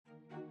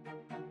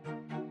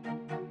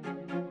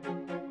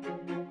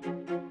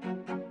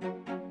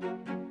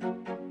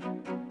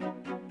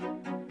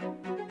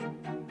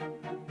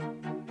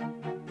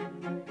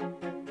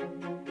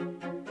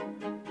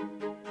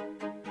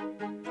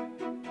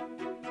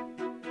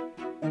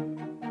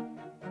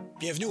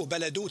Bienvenue au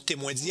balado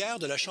Témoins d'hier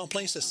de la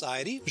Champlain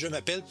Society. Je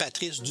m'appelle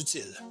Patrice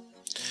Dutil.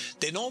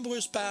 Des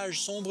nombreuses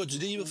pages sombres du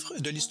livre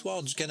de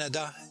l'histoire du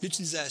Canada,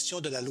 l'utilisation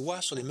de la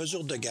loi sur les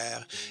mesures de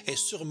guerre est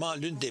sûrement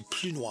l'une des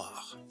plus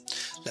noires.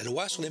 La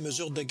loi sur les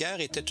mesures de guerre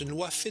était une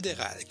loi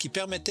fédérale qui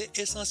permettait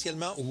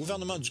essentiellement au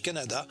gouvernement du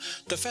Canada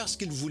de faire ce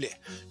qu'il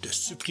voulait, de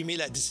supprimer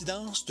la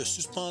dissidence, de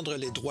suspendre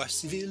les droits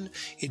civils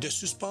et de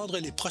suspendre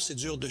les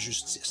procédures de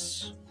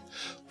justice.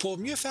 Pour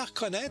mieux faire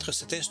connaître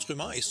cet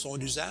instrument et son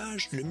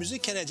usage, le Musée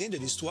canadien de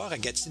l'histoire à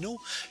Gatineau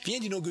vient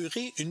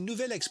d'inaugurer une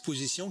nouvelle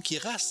exposition qui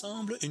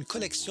rassemble une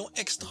collection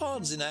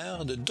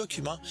extraordinaire de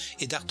documents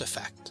et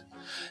d'artefacts.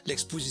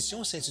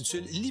 L'exposition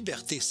s'intitule «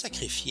 Liberté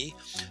sacrifiée,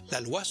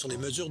 la loi sur les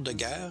mesures de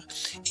guerre »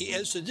 et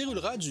elle se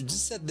déroulera du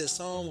 17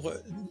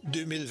 décembre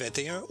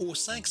 2021 au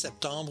 5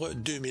 septembre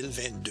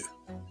 2022.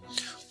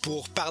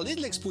 Pour parler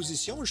de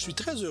l'exposition, je suis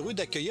très heureux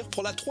d'accueillir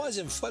pour la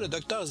troisième fois le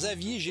Dr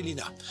Xavier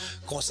Gélinas,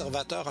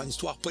 conservateur en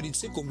histoire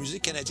politique au Musée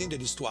canadien de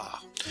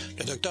l'histoire.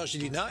 Le Dr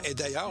Gélinas est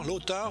d'ailleurs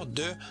l'auteur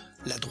de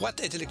La droite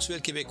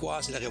intellectuelle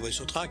québécoise et la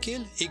Révolution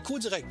tranquille et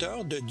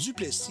co-directeur de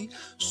Duplessis,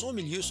 Son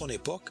milieu, son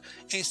époque,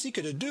 ainsi que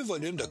de 2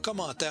 volumes de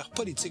commentaires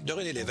politiques de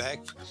René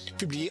Lévesque,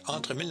 publiés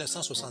entre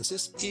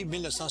 1966 et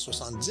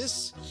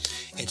 1970,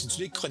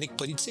 intitulés Chroniques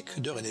politiques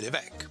de René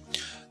Lévesque.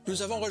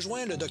 Nous avons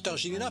rejoint le Dr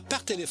Gélinas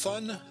par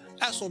téléphone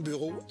à son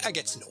bureau à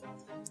Gatineau.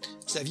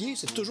 Xavier,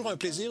 c'est toujours un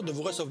plaisir de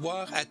vous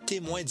recevoir à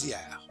Témoins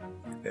d'hier.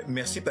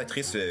 Merci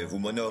Patrice, vous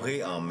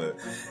m'honorez en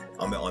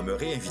me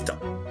réinvitant.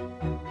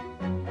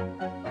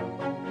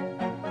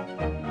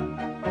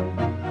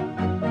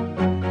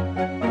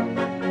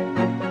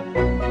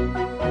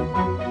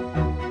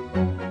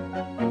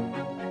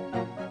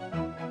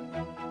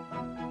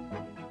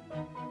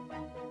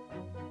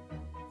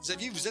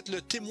 Xavier, vous êtes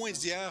le témoin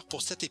d'hier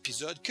pour cet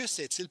épisode. Que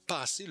s'est-il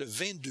passé le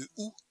 22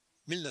 août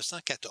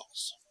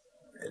 1914?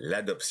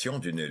 L'adoption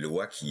d'une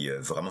loi qui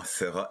vraiment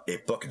fera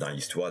époque dans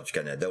l'histoire du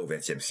Canada au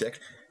 20e siècle,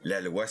 la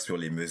loi sur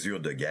les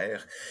mesures de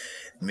guerre,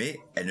 mais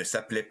elle ne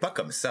s'appelait pas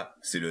comme ça,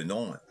 c'est le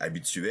nom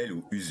habituel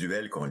ou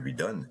usuel qu'on lui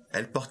donne.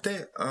 Elle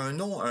portait un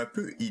nom un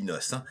peu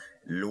innocent,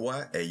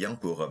 loi ayant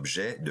pour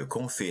objet de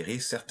conférer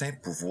certains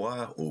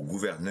pouvoirs au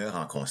gouverneur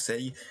en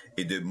conseil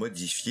et de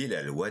modifier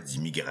la loi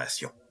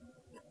d'immigration.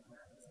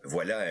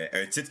 Voilà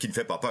un titre qui ne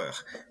fait pas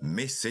peur,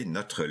 mais c'est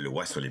notre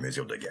loi sur les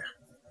mesures de guerre,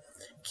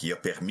 qui a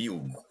permis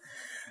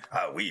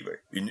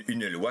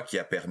une loi qui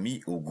a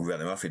permis au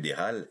gouvernement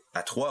fédéral,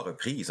 à 3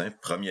 reprises,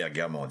 Première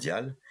Guerre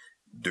mondiale,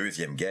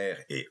 Deuxième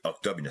Guerre et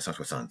octobre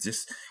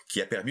 1970,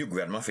 qui a permis au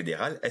gouvernement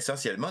fédéral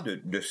essentiellement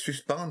de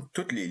suspendre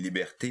toutes les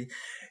libertés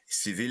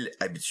civiles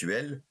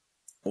habituelles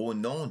au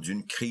nom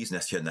d'une crise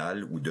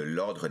nationale ou de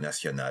l'ordre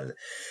national.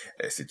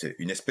 C'était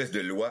une espèce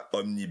de loi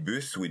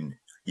omnibus ou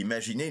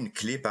imaginez une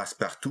clé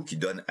passe-partout qui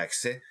donne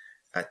accès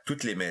à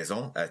toutes les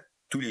maisons, à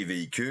tous les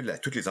véhicules, à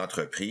toutes les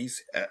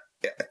entreprises, à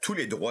tous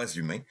les droits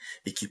humains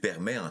et qui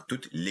permet en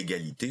toute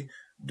légalité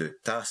de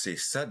tasser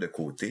ça de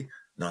côté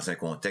dans un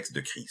contexte de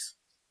crise.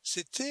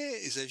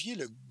 C'était, Xavier,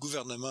 le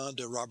gouvernement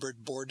de Robert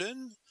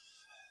Borden.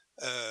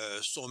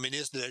 Son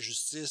ministre de la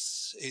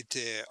Justice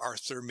était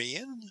Arthur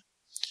Meighen.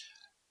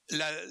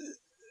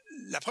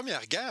 La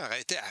Première Guerre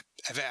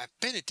avait à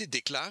peine été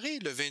déclarée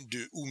le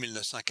 22 août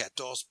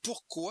 1914.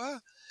 Pourquoi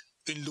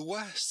une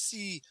loi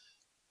si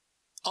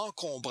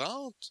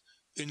encombrante,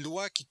 une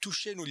loi qui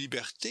touchait nos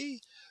libertés,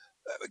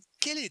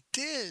 quelle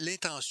était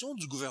l'intention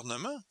du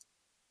gouvernement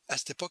à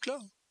cette époque-là?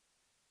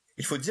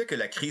 Il faut dire que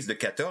la crise de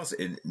 14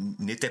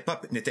 n'était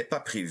pas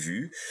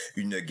prévue.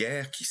 Une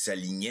guerre qui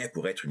s'alignait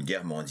pour être une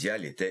guerre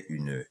mondiale était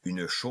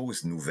une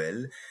chose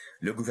nouvelle.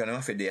 Le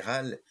gouvernement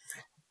fédéral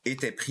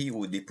était pris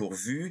au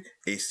dépourvu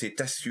et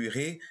s'est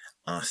assuré,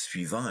 en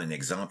suivant un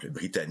exemple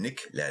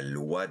britannique, la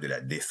loi de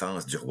la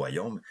défense du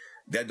royaume,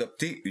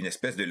 d'adopter une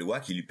espèce de loi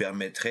qui lui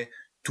permettrait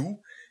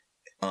tout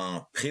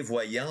en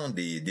prévoyant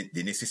des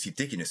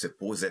nécessités qui ne se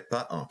posaient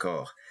pas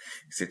encore.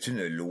 C'est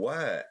une loi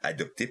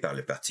adoptée par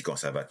le Parti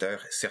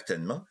conservateur,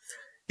 certainement.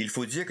 Il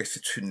faut dire que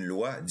c'est une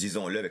loi,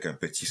 disons-le avec un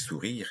petit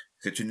sourire,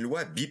 c'est une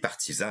loi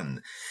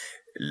bipartisane.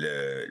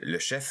 Le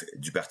chef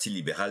du Parti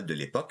libéral de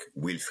l'époque,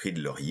 Wilfrid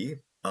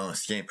Laurier,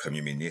 ancien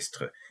premier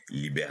ministre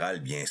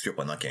libéral bien sûr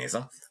pendant 15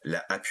 ans,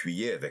 l'a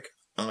appuyé avec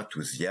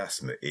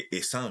enthousiasme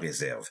et sans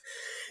réserve.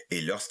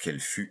 Et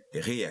lorsqu'elle fut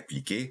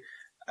réappliquée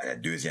à la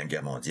Deuxième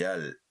Guerre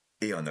mondiale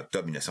et en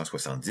octobre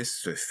 1970,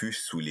 ce fut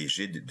sous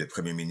l'égide de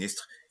premiers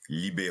ministres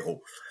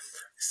libéraux.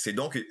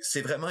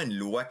 C'est vraiment une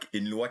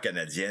loi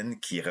canadienne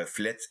qui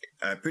reflète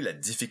un peu la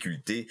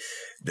difficulté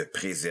de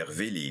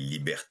préserver les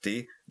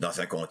libertés dans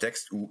un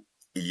contexte où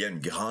il y a une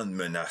grande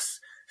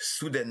menace.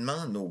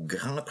 Soudainement, nos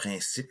grands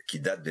principes qui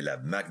datent de la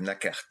Magna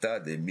Carta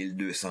de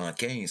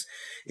 1215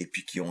 et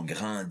puis qui ont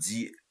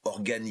grandi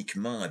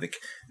organiquement avec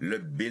le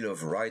Bill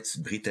of Rights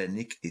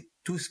britannique et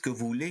tout ce que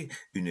vous voulez,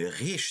 une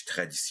riche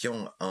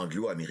tradition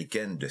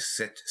anglo-américaine de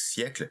 7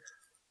 siècles,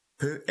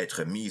 peut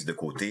être mise de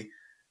côté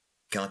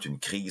quand une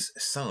crise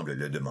semble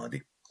le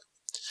demander.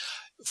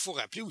 Il faut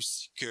rappeler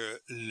aussi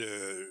que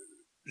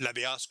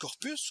l'habeas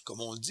corpus,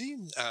 comme on dit,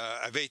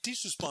 avait été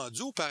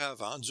suspendu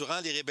auparavant. Durant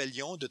les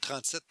rébellions de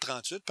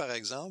 37-38, par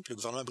exemple, le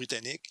gouvernement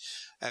britannique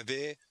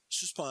avait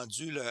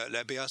suspendu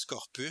l'habeas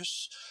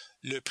corpus.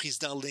 Le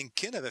président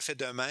Lincoln avait fait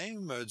de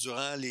même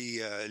durant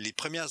les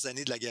premières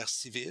années de la guerre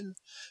civile.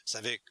 Ça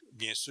avait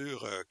bien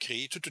sûr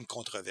créé toute une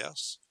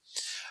controverse.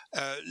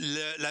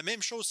 La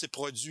même chose s'est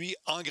produite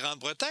en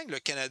Grande-Bretagne. Le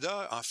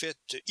Canada, en fait,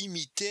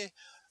 imitait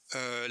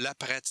la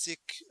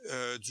pratique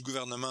du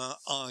gouvernement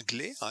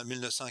anglais en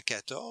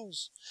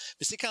 1914.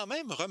 Mais c'est quand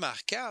même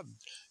remarquable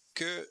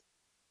qu'un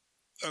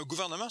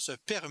gouvernement se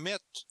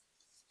permette,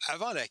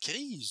 avant la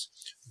crise,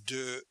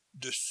 de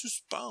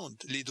suspendre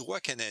les droits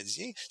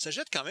canadiens. Ça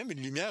jette quand même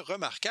une lumière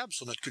remarquable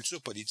sur notre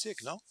culture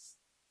politique, non?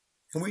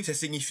 Oui, ça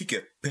signifie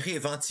que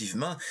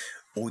préventivement,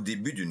 au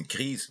début d'une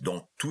crise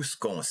dont tout ce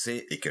qu'on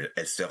sait est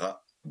qu'elle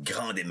sera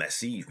grande et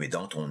massive, mais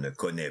dont on ne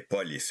connaît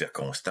pas les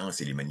circonstances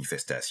et les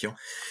manifestations,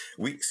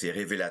 oui, c'est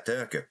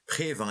révélateur que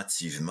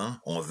préventivement,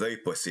 on veuille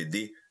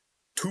posséder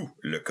tout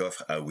le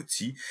coffre à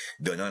outils,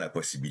 donnant la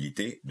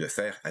possibilité de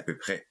faire à peu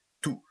près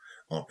tout.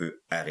 On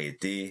peut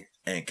arrêter,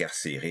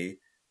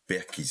 incarcérer,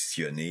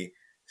 perquisitionner,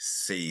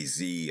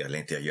 saisir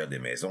l'intérieur des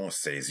maisons,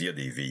 saisir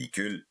des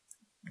véhicules,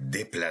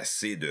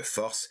 déplacer de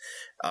force.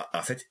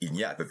 En fait, il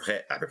n'y a à peu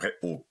près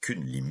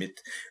aucune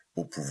limite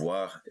au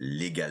pouvoir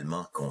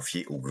légalement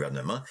confié au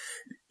gouvernement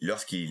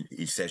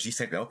lorsqu'il s'agit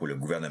simplement pour le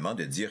gouvernement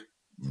de dire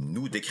 «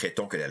 nous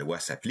décrétons que la loi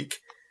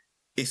s'applique »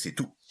 et c'est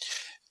tout.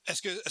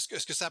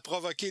 Est-ce que ça a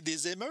provoqué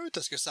des émeutes?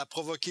 Est-ce que ça a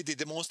provoqué des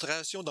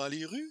démonstrations dans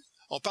les rues?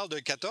 On parle de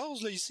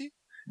 14, là, ici?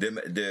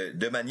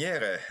 De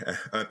manière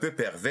un peu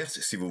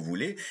perverse, si vous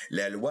voulez,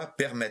 la loi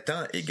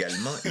permettant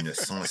également une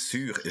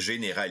censure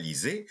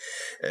généralisée,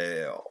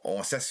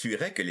 on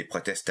s'assurait que les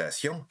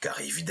protestations,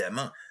 car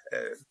évidemment,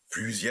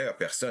 plusieurs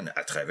personnes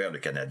à travers le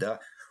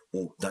Canada,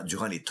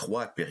 durant les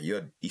 3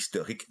 périodes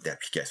historiques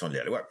d'application de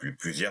la loi,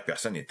 plusieurs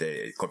personnes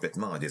étaient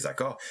complètement en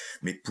désaccord,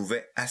 mais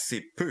pouvaient assez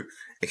peu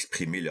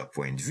exprimer leur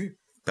point de vue.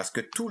 Parce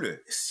que tout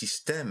le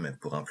système,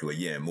 pour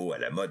employer un mot à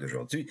la mode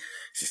aujourd'hui,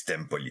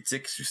 système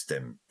politique,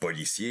 système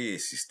policier,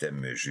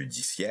 système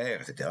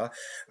judiciaire, etc.,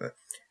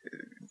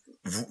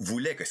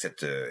 voulait que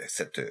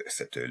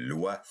cette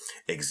loi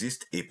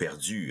existe et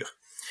perdure.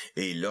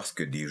 Et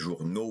lorsque des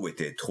journaux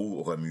étaient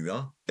trop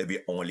remuants, eh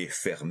bien, on les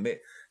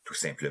fermait, tout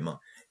simplement.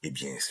 Et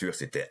bien sûr,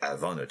 c'était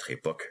avant notre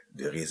époque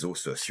de réseaux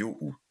sociaux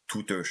où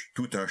tout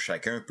un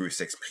chacun peut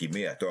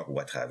s'exprimer à tort ou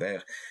à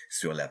travers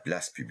sur la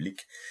place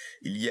publique.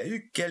 Il y a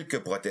eu quelques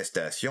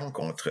protestations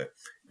contre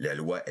la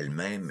loi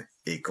elle-même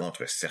et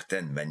contre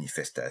certaines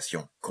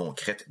manifestations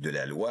concrètes de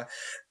la loi,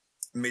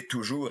 mais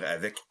toujours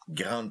avec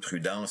grande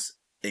prudence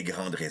et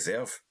grande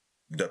réserve,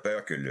 de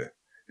peur que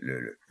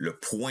le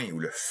poing ou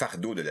le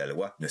fardeau de la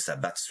loi ne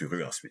s'abatte sur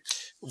eux ensuite.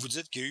 Vous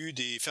dites qu'il y a eu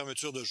des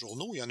fermetures de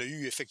journaux. Il y en a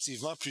eu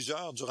effectivement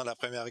plusieurs durant la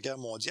Première Guerre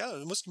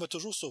mondiale. Moi, ce qui m'a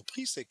toujours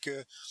surpris, c'est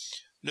que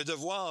le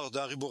Devoir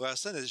d'Henri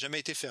Bourassa n'a jamais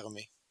été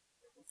fermé.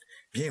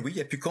 Bien oui,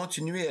 il a pu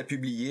continuer à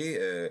publier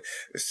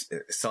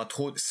sans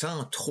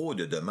trop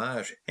de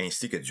dommages,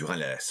 ainsi que durant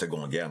la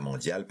Seconde Guerre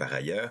mondiale par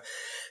ailleurs.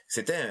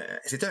 C'était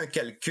un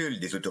calcul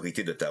des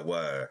autorités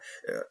d'Ottawa.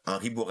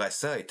 Henri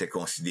Bourassa était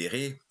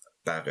considéré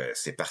par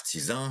ses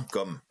partisans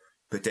comme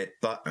peut-être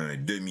pas un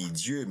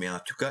demi-dieu, mais en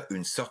tout cas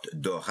une sorte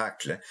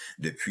d'oracle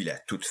depuis la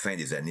toute fin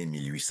des années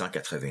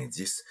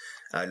 1890.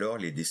 Alors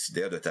les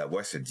décideurs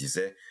d'Ottawa se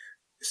disaient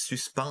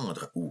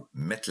suspendre ou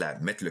mettre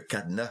le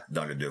cadenas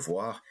dans le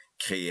Devoir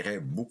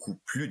créerait beaucoup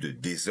plus de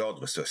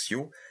désordres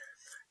sociaux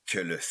que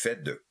le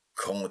fait de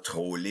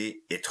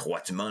contrôler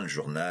étroitement le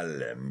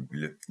journal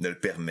ne le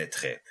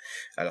permettrait.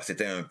 Alors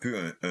c'était un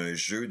peu un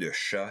jeu de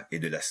chat et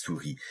de la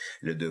souris.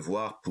 Le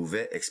Devoir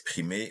pouvait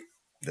exprimer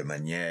de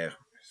manière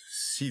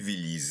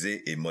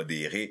civilisée et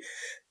modérée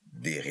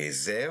des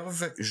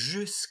réserves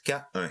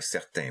jusqu'à un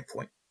certain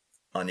point.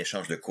 En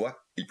échange de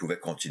quoi, il pouvait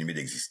continuer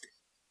d'exister.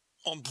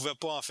 On ne pouvait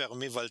pas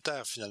enfermer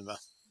Voltaire, finalement.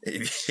 Et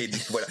bien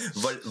voilà,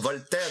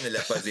 Voltaire ne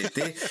l'a pas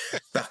été.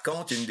 Par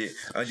contre,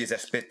 un des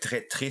aspects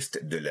très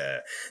tristes de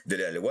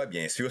la loi,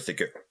 bien sûr, c'est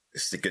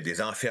que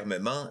des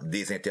enfermements,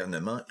 des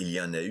internements, il y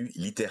en a eu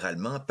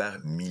littéralement par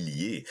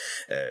milliers.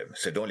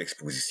 Ce dont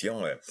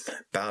l'exposition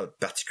parle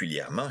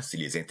particulièrement, c'est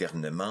les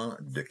internements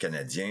de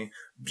Canadiens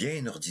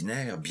bien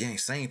ordinaires, bien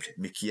simples,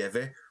 mais qui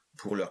avaient,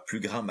 pour leur plus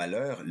grand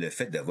malheur, le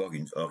fait d'avoir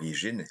une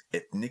origine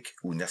ethnique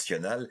ou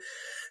nationale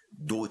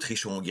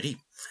d'Autriche-Hongrie,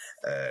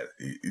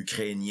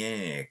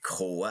 ukrainiens,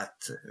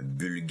 croates,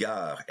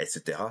 bulgares,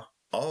 etc.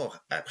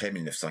 Or, après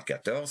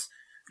 1914,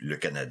 le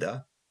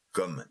Canada,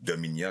 comme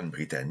dominion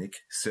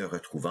britannique, se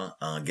retrouvant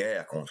en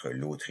guerre contre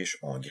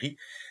l'Autriche-Hongrie,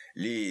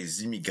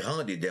 les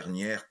immigrants des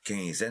dernières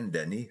quinzaines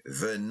d'années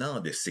venant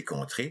de ces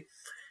contrées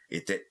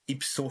étaient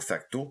ipso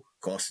facto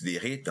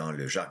considérés dans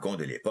le jargon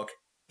de l'époque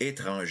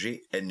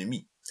étrangers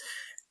ennemis.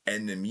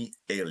 Enemy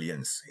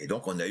aliens. Et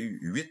donc, on a eu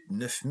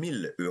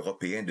 8-9 000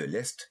 Européens de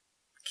l'Est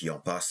qui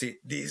ont passé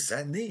des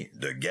années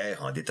de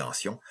guerre en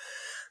détention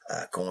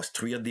à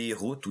construire des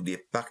routes ou des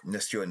parcs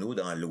nationaux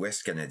dans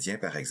l'Ouest canadien,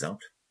 par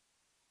exemple,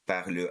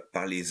 par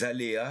les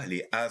aléas,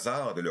 les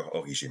hasards de leur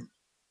origine.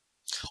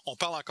 On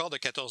parle encore de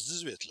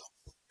 14-18, là.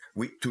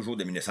 Oui, toujours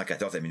de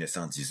 1914 à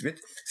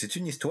 1918. C'est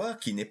une histoire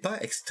qui n'est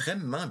pas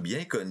extrêmement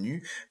bien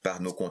connue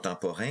par nos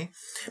contemporains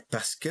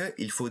parce que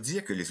il faut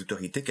dire que les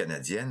autorités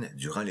canadiennes,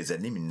 durant les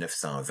années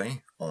 1920,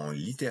 ont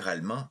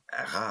littéralement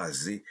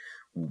rasé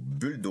ou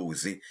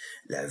bulldozé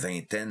la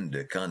vingtaine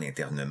de camps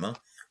d'internement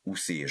où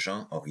ces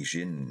gens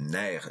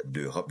originaires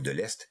d'Europe de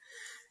l'Est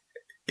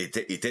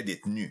étaient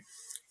détenus,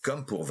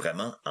 comme pour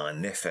vraiment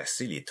en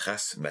effacer les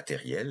traces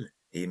matérielles.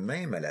 Et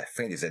même à la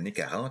fin des années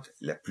 40,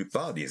 la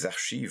plupart des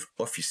archives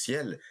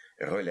officielles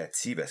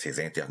relatives à ces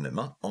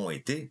internements ont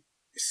été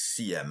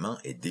sciemment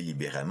et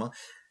délibérément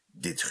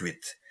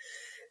détruites.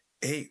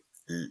 Et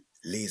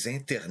les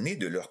internés,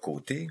 de leur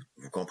côté,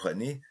 vous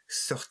comprenez,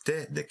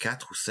 sortaient de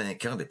 4 ou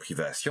 5 ans de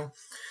privation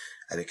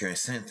avec un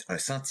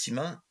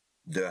sentiment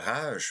de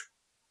rage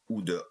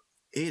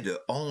et de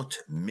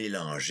honte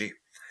mélangés.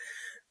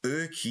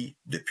 Eux qui,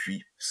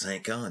 depuis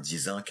 5 ans,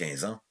 10 ans,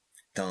 15 ans,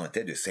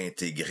 tentaient de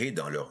s'intégrer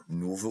dans leur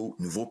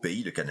nouveau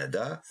pays, le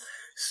Canada,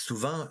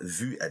 souvent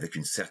vus avec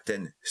une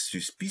certaine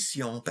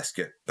suspicion parce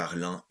que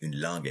parlant une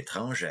langue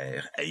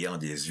étrangère, ayant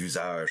des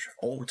usages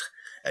autres,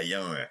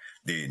 ayant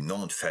des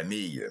noms de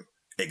famille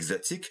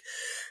exotiques,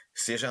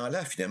 ces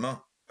gens-là,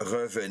 finalement,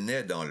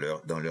 revenaient dans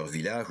leur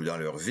village ou dans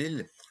leur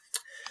ville,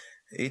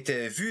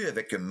 étaient vus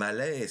avec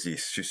malaise et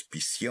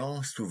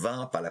suspicion,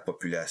 souvent par la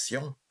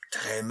population,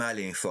 très mal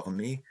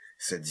informée,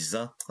 se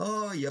disant «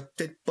 Ah, il y a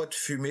peut-être pas de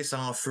fumée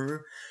sans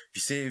feu,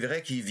 puis c'est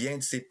vrai qu'il vient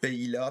de ces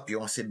pays-là, puis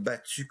on s'est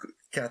battu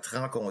 4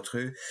 ans contre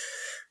eux. »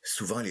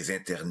 Souvent, les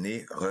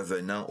internés,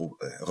 revenant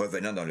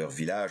dans leur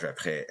village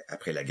après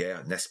la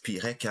guerre,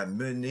 n'aspiraient qu'à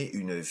mener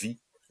une vie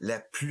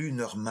la plus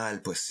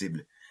normale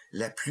possible,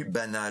 la plus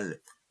banale,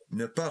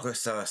 ne pas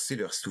ressasser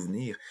leurs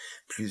souvenirs.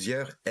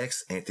 Plusieurs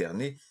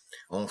ex-internés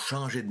ont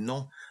changé de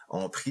nom,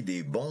 ont pris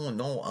des bons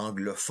noms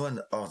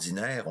anglophones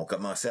ordinaires, ont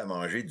commencé à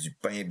manger du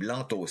pain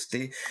blanc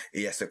toasté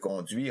et à se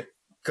conduire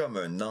comme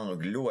un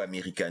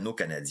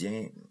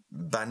anglo-américano-canadien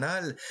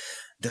banal,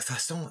 de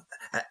façon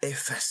à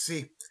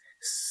effacer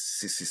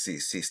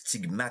ces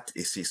stigmates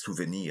et ces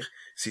souvenirs.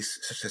 Ce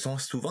sont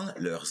souvent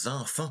leurs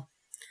enfants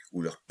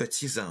ou leurs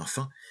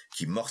petits-enfants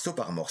qui, morceau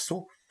par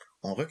morceau,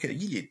 ont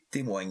recueilli les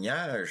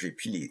témoignages et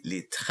puis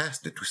les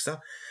traces de tout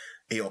ça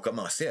et ont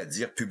commencé à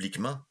dire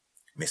publiquement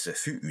 « Mais ce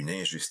fut une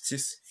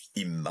injustice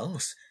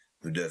immense.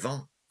 Nous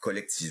devons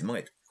collectivement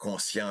être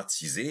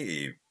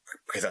conscientisés et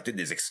présenter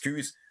des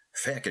excuses,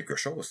 faire quelque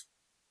chose. »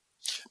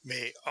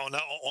 Mais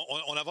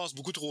on avance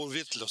beaucoup trop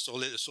vite là, sur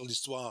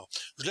l'histoire.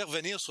 Je voulais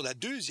revenir sur la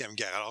Deuxième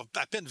Guerre. Alors,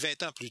 à peine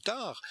 20 ans plus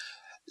tard,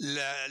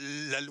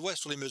 la loi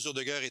sur les mesures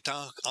de guerre est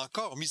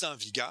encore mise en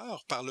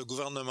vigueur par le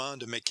gouvernement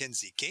de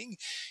Mackenzie King.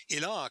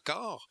 Et là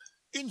encore,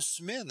 une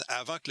semaine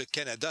avant que le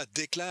Canada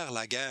déclare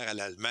la guerre à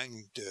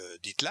l'Allemagne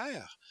d'Hitler,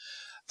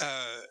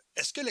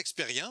 est-ce que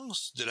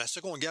l'expérience de la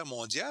Seconde Guerre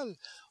mondiale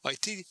a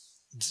été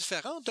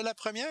différente de la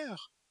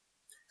première?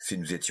 Si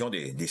nous étions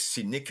des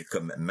cyniques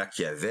comme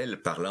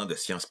Machiavel parlant de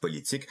sciences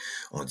politiques,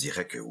 on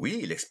dirait que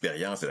oui,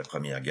 l'expérience de la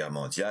Première Guerre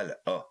mondiale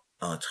a,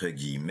 entre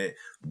guillemets,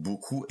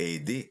 beaucoup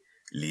aidé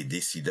les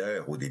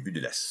décideurs au début de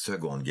la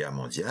Seconde Guerre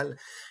mondiale,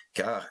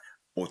 car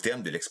au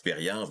terme de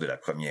l'expérience de la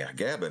Première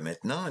Guerre,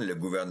 maintenant, le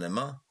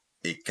gouvernement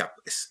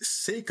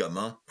sait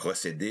comment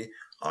procéder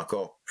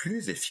encore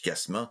plus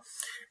efficacement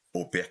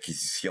aux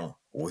perquisitions,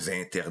 aux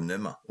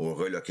internements, aux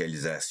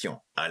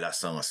relocalisations, à la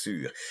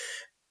censure,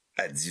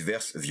 à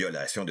diverses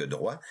violations de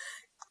droits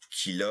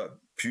qu'il a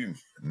pu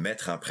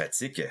mettre en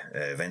pratique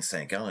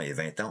 25 ans et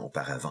 20 ans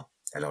auparavant.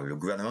 Alors, le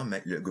gouvernement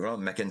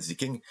de Mackenzie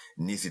King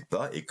n'hésite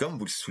pas, et comme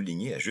vous le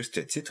soulignez à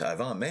juste titre,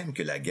 avant même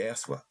que la guerre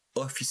soit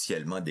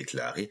officiellement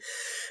déclarée,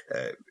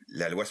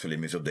 la loi sur les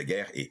mesures de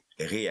guerre est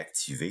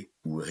réactivée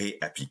ou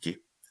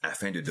réappliquée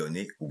afin de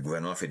donner au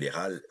gouvernement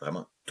fédéral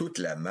vraiment toute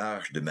la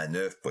marge de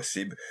manœuvre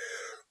possible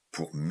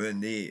pour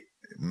mener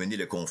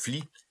le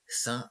conflit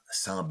sans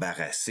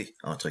s'embarrasser,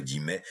 entre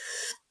guillemets,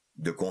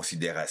 de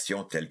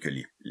considérations telles que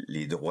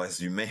les droits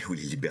humains ou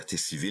les libertés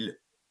civiles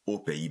au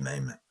pays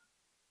même.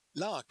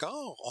 Là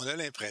encore, on a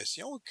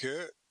l'impression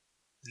que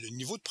le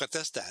niveau de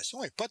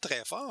protestation est pas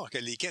très fort, que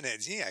les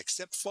Canadiens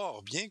acceptent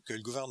fort bien que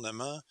le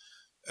gouvernement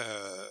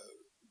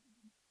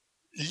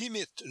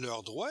limite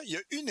leurs droits. Il y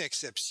a une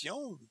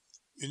exception,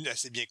 une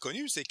assez bien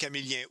connue, c'est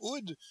Camillien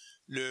Hood,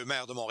 le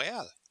maire de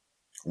Montréal.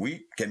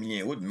 Oui,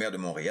 Camillien Hood, maire de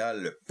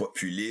Montréal,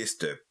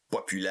 populiste,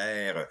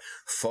 populaire,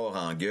 fort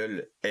en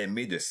gueule,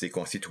 aimé de ses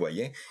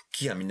concitoyens,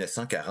 qui en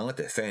 1940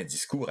 a fait un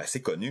discours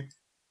assez connu,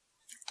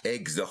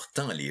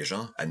 exhortant les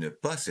gens à ne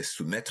pas se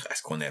soumettre à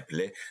ce qu'on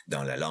appelait,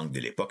 dans la langue de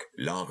l'époque,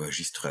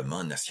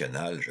 l'enregistrement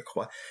national, je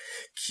crois,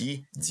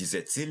 qui,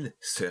 disait-il,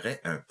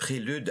 serait un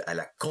prélude à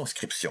la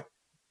conscription.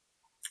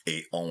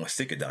 Et on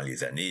sait que dans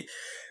les années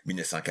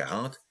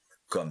 1940,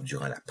 comme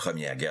durant la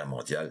Première Guerre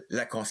mondiale,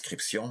 la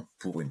conscription,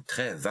 pour une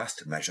très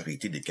vaste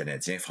majorité des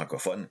Canadiens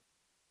francophones,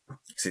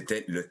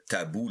 c'était le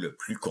tabou le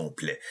plus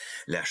complet,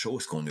 la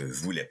chose qu'on ne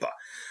voulait pas.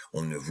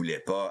 On ne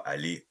voulait pas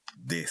aller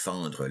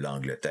défendre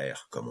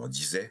l'Angleterre, comme on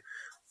disait.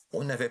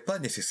 On n'avait pas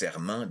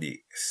nécessairement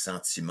des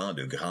sentiments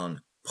de grande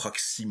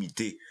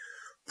proximité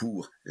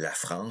pour la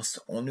France.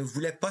 On ne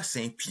voulait pas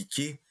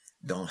s'impliquer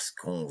dans ce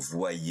qu'on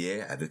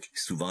voyait avec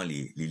souvent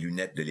les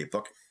lunettes de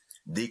l'époque,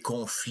 des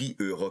conflits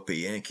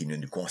européens qui ne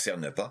nous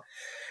concernent pas.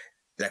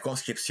 La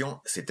conscription,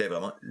 c'était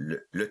vraiment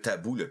le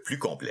tabou le plus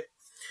complet.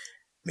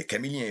 Mais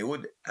Camillien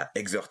Houde a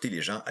exhorté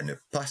les gens à ne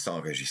pas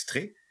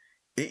s'enregistrer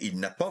et il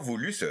n'a pas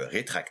voulu se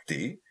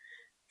rétracter.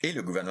 Et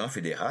le gouvernement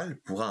fédéral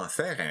pourra en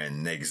faire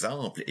un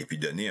exemple et puis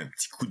donner un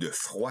petit coup de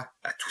froid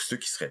à tous ceux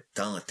qui seraient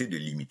tentés de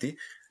l'imiter,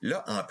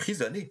 l'a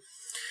emprisonné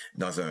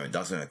dans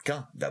un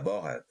camp,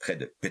 d'abord près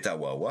de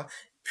Petawawa,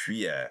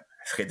 puis à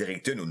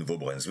Fredericton au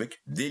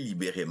Nouveau-Brunswick,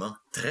 délibérément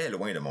très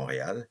loin de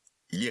Montréal.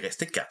 Il y est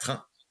resté 4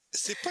 ans.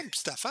 C'est pas une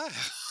petite affaire.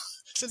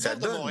 C'est le Ça maire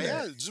de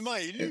Montréal, dûment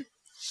élu.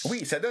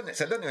 Oui, ça donne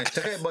un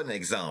très bon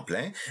exemple,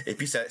 hein. Et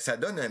puis ça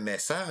donne un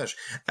message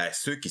à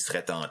ceux qui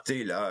seraient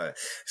tentés là,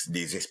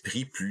 des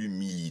esprits plus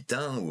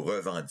militants ou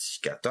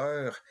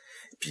revendicateurs.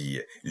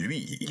 Puis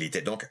lui, il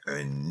était donc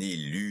un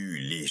élu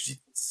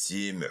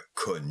légitime,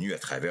 connu à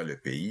travers le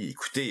pays.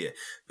 Écoutez,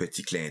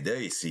 petit clin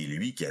d'œil, c'est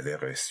lui qui avait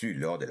reçu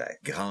lors de la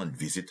grande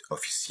visite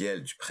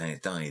officielle du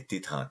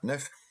printemps-été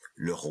 39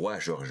 le roi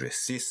George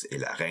VI et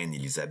la reine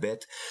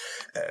Élisabeth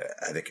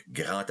avec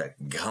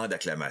grande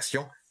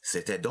acclamation.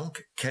 C'était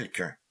donc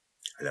quelqu'un.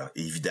 Alors,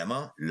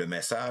 évidemment, le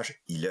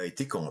message, il a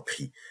été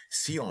compris.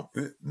 Si on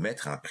peut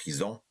mettre en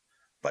prison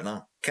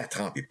pendant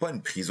 4 ans, et pas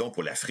une prison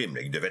pour la frime,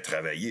 là, il devait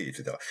travailler,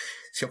 etc.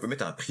 Si on peut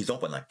mettre en prison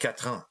pendant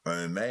 4 ans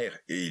un maire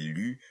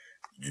élu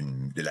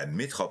de la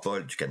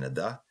métropole du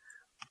Canada,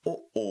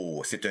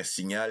 c'est un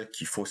signal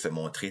qu'il faut se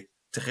montrer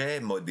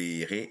très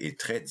modéré et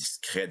très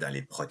discret dans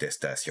les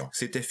protestations.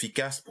 C'est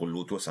efficace pour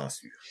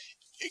l'autocensure.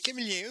 Et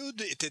Camillien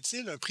Houde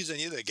était-il un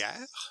prisonnier de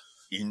guerre?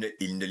 Il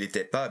ne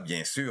l'était pas,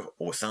 bien sûr,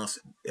 au sens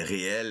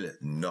réel,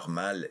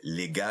 normal,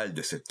 légal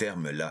de ce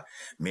terme-là.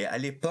 Mais à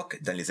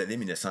l'époque, dans les années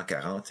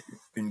 1940,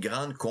 une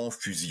grande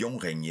confusion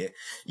régnait.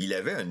 Il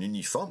avait un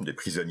uniforme de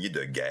prisonnier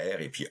de guerre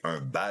et puis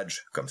un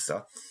badge comme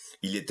ça.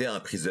 Il était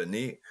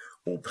emprisonné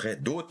auprès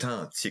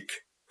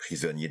d'authentiques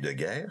prisonniers de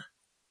guerre,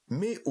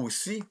 mais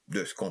aussi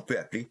de ce qu'on peut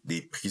appeler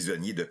des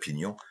prisonniers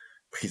d'opinion,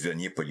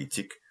 prisonniers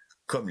politiques,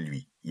 comme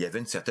lui. Il y avait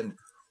une certaine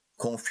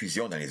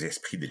confusion dans les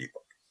esprits de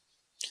l'époque.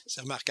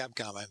 C'est remarquable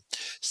quand même.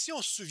 Si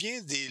on se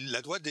souvient de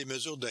la loi des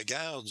mesures de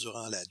guerre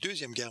durant la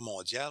Deuxième Guerre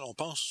mondiale, on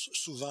pense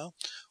souvent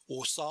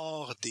au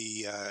sort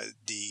des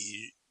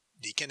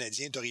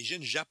Canadiens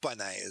d'origine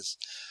japonaise.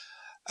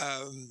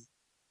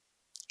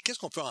 Qu'est-ce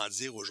qu'on peut en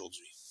dire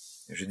aujourd'hui?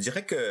 Je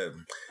dirais que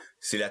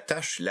c'est la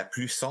tâche la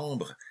plus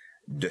sombre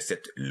de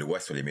cette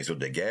loi sur les mesures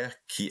de guerre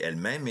qui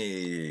elle-même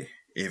est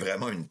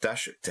vraiment une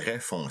tâche très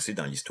foncée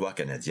dans l'histoire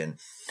canadienne.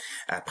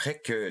 Après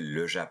que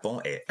le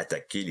Japon ait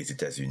attaqué les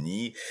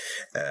États-Unis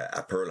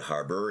à Pearl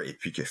Harbor et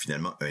puis que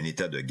finalement un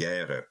état de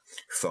guerre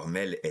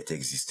formel ait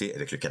existé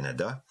avec le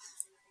Canada,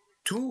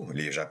 tous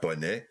les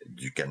Japonais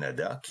du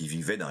Canada qui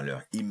vivaient dans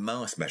leur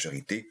immense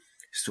majorité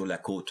sur la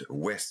côte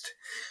ouest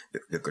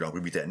de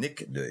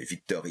Colombie-Britannique, de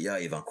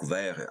Victoria et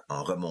Vancouver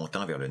en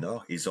remontant vers le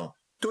nord, ils ont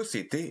tous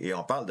été, et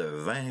on parle de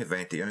 20,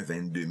 21,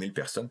 22 000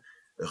 personnes,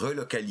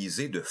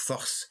 relocalisées de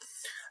force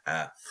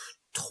à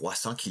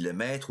 300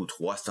 km ou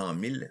 300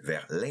 000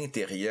 vers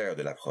l'intérieur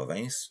de la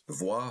province,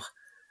 voire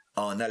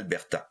en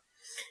Alberta.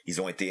 Ils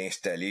ont été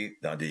installés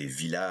dans des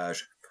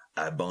villages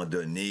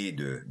abandonnés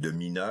de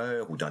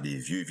mineurs ou dans des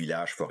vieux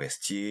villages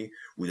forestiers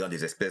ou dans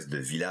des espèces de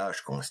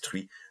villages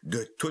construits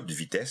de toute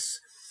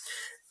vitesse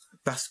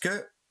parce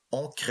que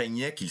on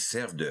craignait qu'ils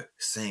servent de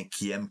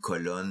 5e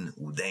colonne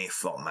ou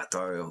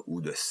d'informateurs ou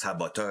de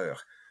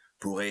saboteurs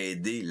pour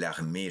aider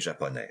l'armée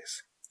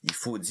japonaise. Il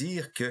faut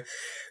dire que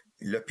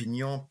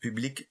l'opinion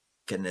publique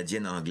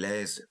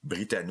canadienne-anglaise,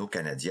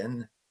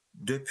 britanno-canadienne,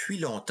 depuis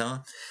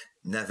longtemps,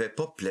 n'avait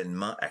pas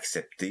pleinement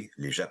accepté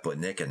les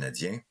Japonais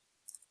canadiens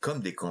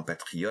comme des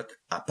compatriotes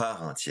à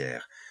part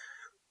entière.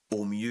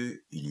 Au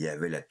mieux, il y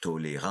avait la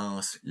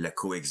tolérance, la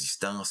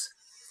coexistence,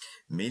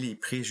 mais les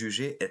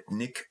préjugés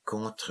ethniques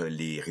contre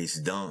les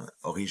résidents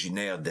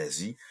originaires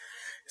d'Asie,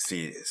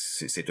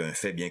 c'est un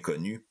fait bien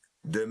connu,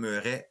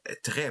 demeuraient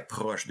très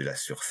proches de la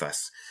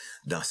surface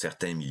dans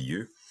certains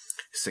milieux,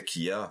 ce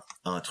qui a,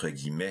 entre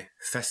guillemets,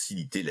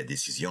 facilité la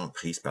décision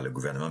prise par le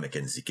gouvernement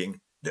Mackenzie King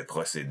de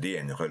procéder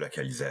à une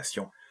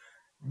relocalisation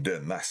de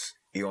masse.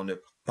 Et on ne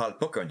parle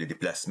pas qu'un des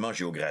déplacements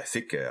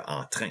géographiques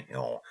en train.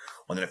 On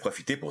en a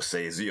profité pour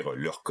saisir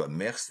leur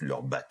commerce,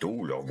 leurs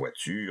bateaux, leurs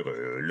voitures,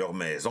 leurs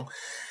maisons,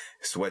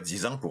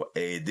 soi-disant pour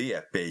aider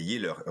à payer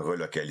leur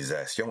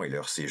relocalisation et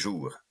leur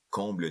séjour.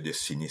 Comble de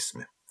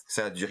cynisme.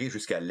 Ça a duré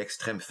jusqu'à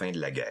l'extrême fin de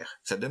la guerre.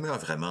 Ça demeure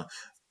vraiment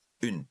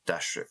une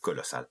tâche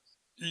colossale.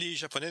 Les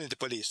Japonais n'étaient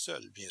pas les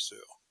seuls, bien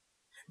sûr.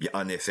 Bien,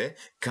 en effet,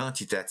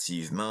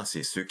 quantitativement,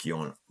 c'est ceux qui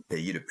ont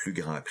payé le plus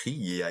grand prix.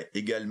 Il y a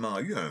également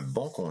eu un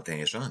bon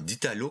contingent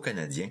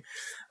d'Italo-Canadiens,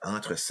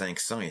 entre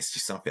 500 et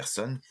 600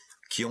 personnes,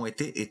 qui ont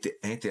été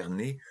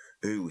internés,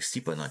 eux aussi,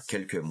 pendant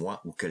quelques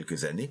mois ou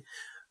quelques années,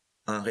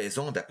 en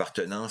raison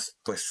d'appartenance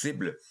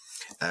possible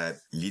à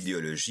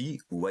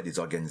l'idéologie ou à des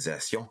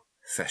organisations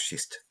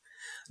fascistes.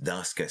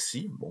 Dans ce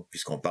cas-ci,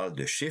 puisqu'on parle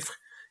de chiffres,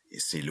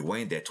 c'est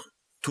loin d'être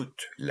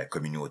toute la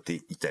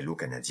communauté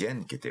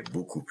italo-canadienne, qui était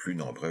beaucoup plus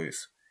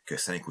nombreuse que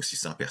 500 ou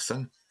 600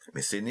 personnes,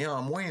 mais c'est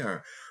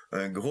néanmoins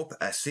un groupe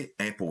assez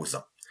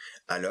imposant.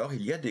 Alors,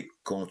 il y a des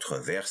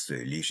controverses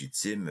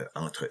légitimes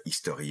entre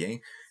historiens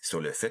sur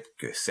le fait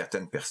que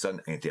certaines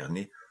personnes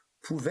internées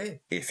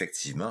pouvaient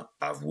effectivement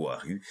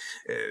avoir eu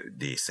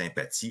des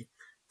sympathies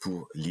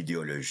pour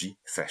l'idéologie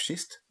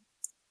fasciste.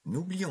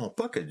 N'oublions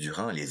pas que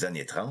durant les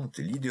années 30,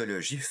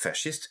 l'idéologie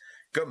fasciste,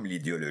 comme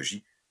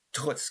l'idéologie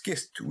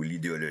trotskiste ou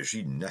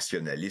l'idéologie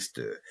nationaliste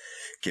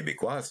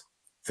québécoise,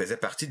 faisait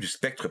partie du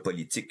spectre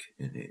politique,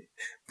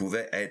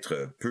 pouvait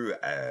être peu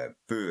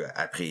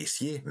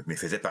apprécié, mais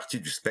faisait partie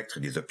du spectre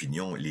des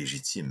opinions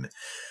légitimes.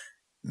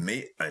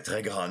 Mais un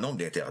très grand nombre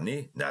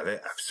d'internés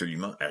n'avaient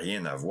absolument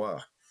rien à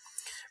voir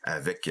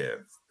avec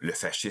le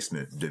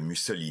fascisme de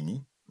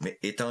Mussolini, mais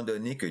étant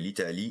donné que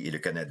l'Italie et le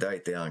Canada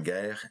étaient en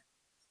guerre,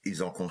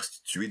 ils ont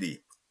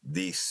constitué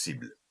des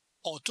cibles.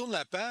 On tourne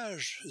la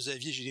page,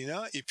 Xavier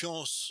Gélinas, et puis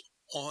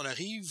on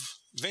arrive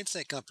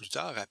 25 ans plus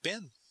tard, à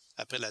peine,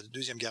 après la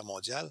Deuxième Guerre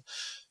mondiale,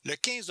 le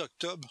 15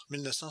 octobre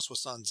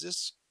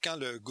 1970, quand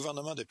le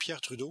gouvernement de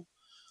Pierre Trudeau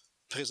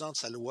présente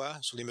sa loi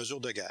sur les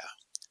mesures de guerre.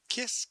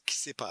 Qu'est-ce qui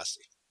s'est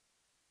passé?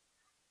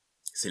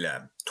 C'est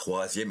la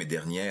troisième et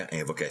dernière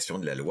invocation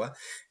de la loi,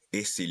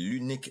 et c'est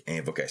l'unique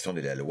invocation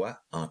de la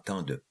loi en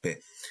temps de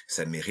paix.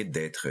 Ça mérite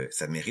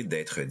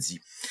d'être dit.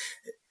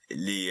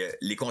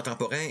 Les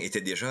contemporains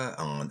étaient déjà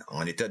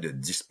en état de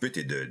dispute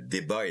et de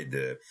débat et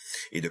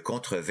de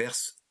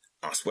controverse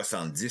en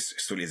 70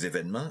 sur les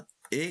événements,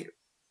 et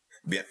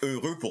bien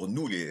heureux pour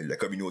nous, la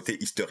communauté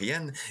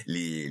historienne,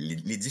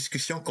 les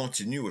discussions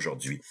continuent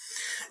aujourd'hui.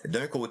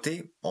 D'un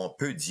côté, on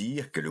peut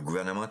dire que le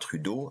gouvernement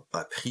Trudeau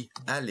a pris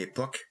à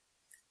l'époque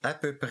à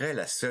peu près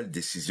la seule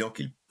décision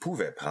qu'il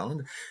pouvait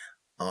prendre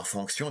en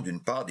fonction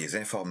d'une part des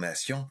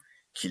informations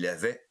qu'il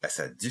avait à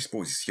sa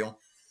disposition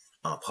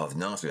en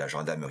provenance de la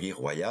Gendarmerie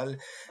royale,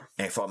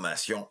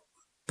 informations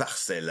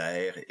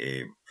parcellaires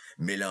et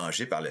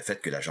mélangées par le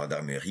fait que la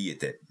Gendarmerie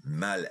était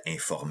mal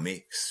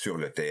informée sur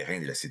le terrain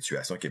de la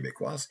situation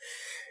québécoise.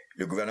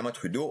 Le gouvernement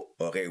Trudeau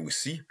aurait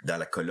aussi, dans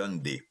la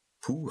colonne des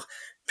 « pour »,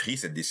 pris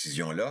cette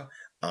décision-là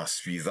en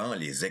suivant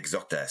les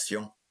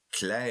exhortations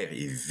claires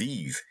et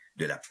vives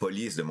de la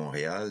police de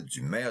Montréal,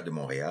 du maire de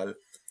Montréal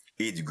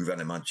et du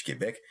gouvernement du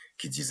Québec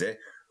qui disaient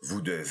 «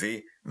 Vous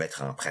devez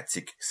mettre en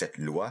pratique cette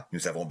loi.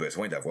 Nous avons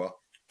besoin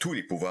d'avoir tous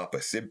les pouvoirs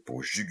possibles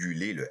pour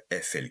juguler le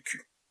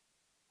FLQ. »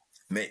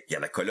 Mais il y a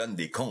la colonne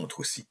des contre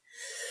aussi,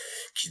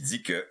 qui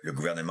dit que le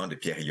gouvernement de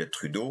Pierre Elliott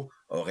Trudeau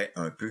aurait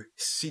un peu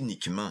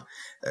cyniquement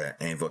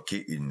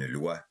invoqué une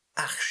loi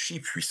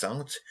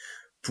archi-puissante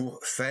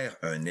pour faire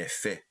un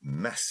effet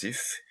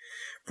massif,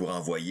 pour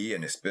envoyer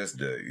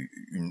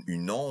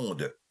une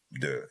onde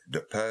de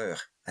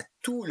peur à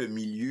tout le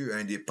milieu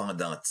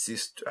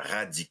indépendantiste,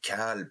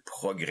 radical,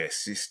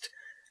 progressiste,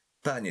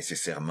 pas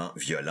nécessairement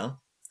violent,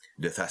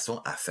 de façon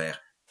à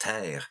faire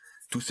taire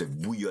tout ce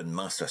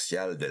bouillonnement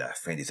social de la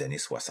fin des années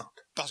 60.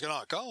 Parce que là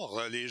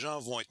encore, les gens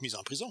vont être mis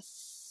en prison.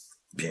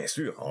 Bien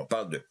sûr, on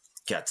parle de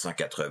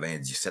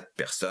 497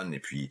 personnes, et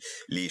puis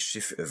les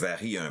chiffres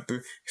varient un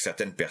peu.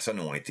 Certaines personnes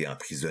ont été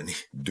emprisonnées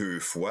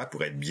 2 fois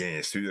pour être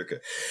bien sûr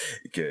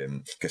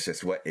que ce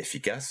soit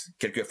efficace.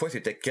 Quelquefois,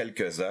 c'était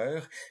quelques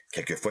heures,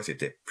 quelquefois,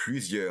 c'était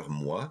plusieurs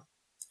mois.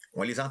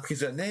 On les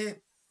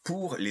emprisonnait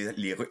pour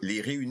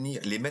les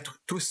réunir, les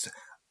mettre tous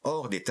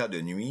hors d'état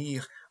de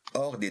nuire,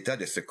 hors d'état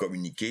de se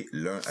communiquer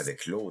l'un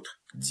avec l'autre,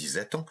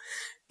 disait-on,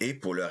 et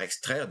pour leur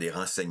extraire des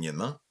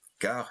renseignements,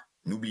 car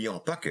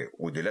n'oublions pas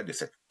qu'au-delà de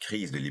cette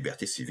crise de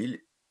liberté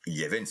civile, il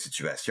y avait une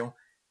situation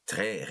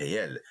très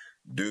réelle.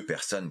 2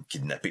 personnes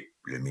kidnappées,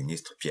 le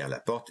ministre Pierre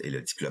Laporte et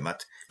le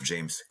diplomate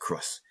James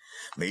Cross.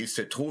 Mais il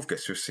se trouve que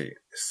sur ces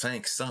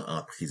 500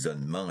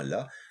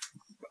 emprisonnements-là,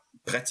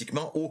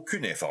 pratiquement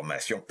aucune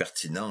information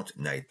pertinente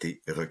n'a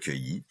été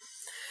recueillie.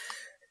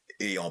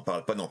 Et on ne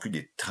parle pas non plus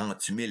des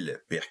 30 000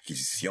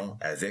 perquisitions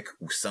avec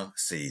ou sans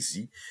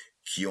saisie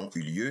qui ont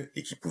eu lieu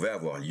et qui pouvaient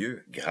avoir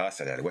lieu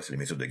grâce à la loi sur les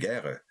mesures de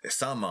guerre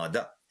sans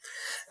mandat.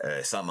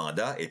 Sans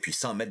mandat et puis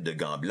sans mettre de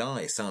gants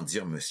blancs et sans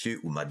dire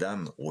monsieur ou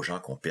madame aux gens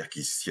qu'on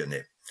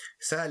perquisitionnait.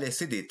 Ça a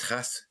laissé des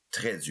traces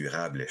très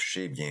durables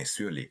chez, bien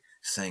sûr, les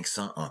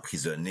 500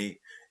 emprisonnés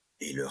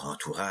et leur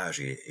entourage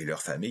et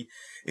leur famille,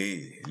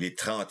 et les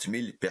 30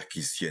 000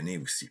 perquisitionnés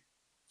aussi.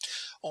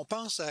 On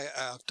pense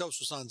à octobre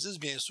 70,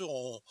 bien sûr,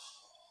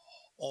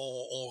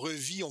 on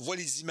revit, on voit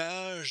les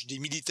images des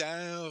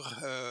militaires,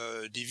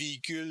 des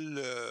véhicules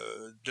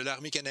de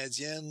l'armée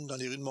canadienne dans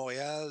les rues de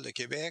Montréal, de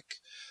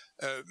Québec.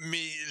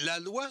 Mais la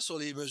loi sur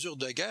les mesures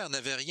de guerre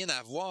n'avait rien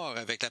à voir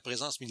avec la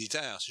présence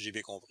militaire, si j'ai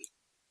bien compris.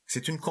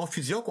 C'est une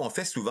confusion qu'on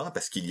fait souvent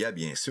parce qu'il y a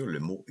bien sûr le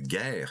mot «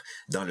 guerre »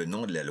 dans le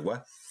nom de la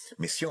loi.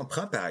 Mais si on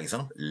prend par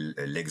exemple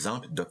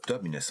l'exemple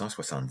d'octobre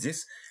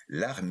 1970,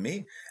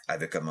 l'armée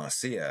avait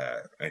commencé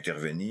à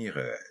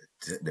intervenir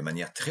de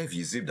manière très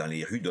visible dans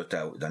les rues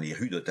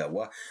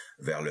d'Ottawa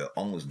vers le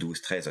 11,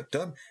 12, 13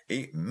 octobre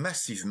et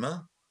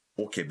massivement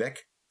au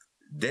Québec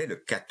dès le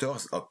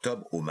 14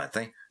 octobre au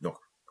matin. Donc,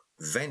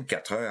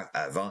 24 heures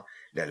avant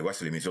la loi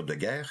sur les mesures de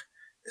guerre,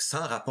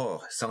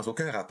 sans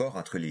aucun rapport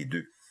entre les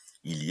deux.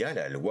 Il y a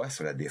la loi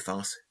sur la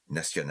défense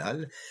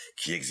nationale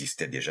qui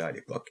existait déjà à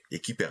l'époque et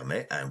qui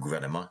permet à un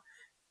gouvernement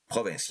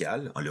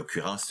provincial, en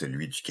l'occurrence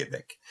celui du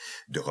Québec,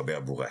 de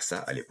Robert Bourassa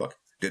à l'époque,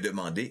 de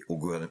demander au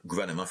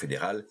gouvernement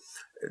fédéral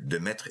de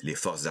mettre les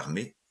forces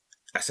armées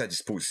à sa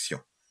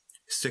disposition.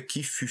 Ce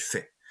qui fut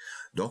fait.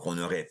 Donc, on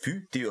aurait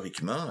pu,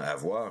 théoriquement,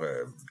 avoir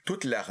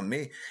toute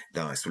l'armée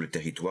sur le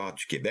territoire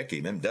du Québec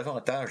et même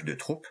davantage de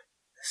troupes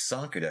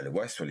sans que la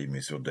loi sur les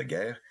mesures de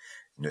guerre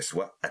ne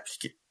soit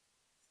appliquée.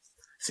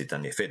 C'est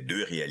en effet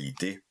deux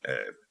réalités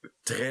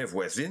très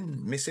voisines,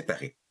 mais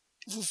séparées.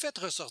 Vous faites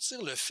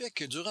ressortir le fait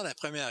que durant la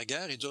Première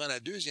Guerre et durant la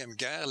Deuxième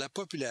Guerre, la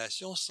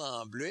population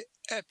semblait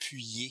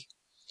appuyer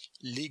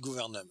les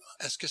gouvernements.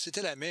 Est-ce que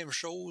c'était la même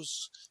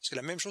chose? Est-ce que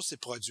la même chose s'est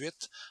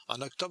produite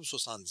en octobre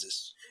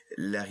 70?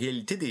 La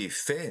réalité des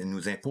faits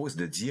nous impose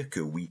de dire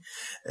que oui.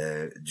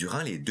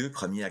 Durant les deux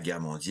premières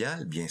guerres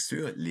mondiales, bien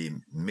sûr, les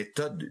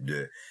méthodes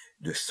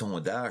de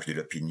sondage de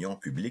l'opinion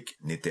publique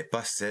n'étaient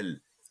pas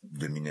celles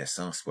de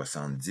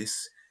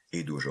 1970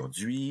 et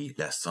d'aujourd'hui.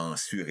 La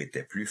censure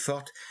était plus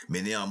forte,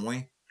 mais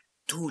néanmoins,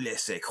 tout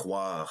laissait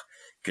croire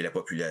que la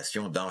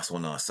population, dans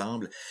son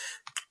ensemble,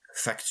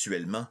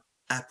 factuellement,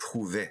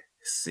 approuvait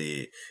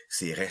ces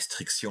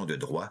restrictions de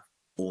droits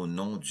au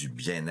nom du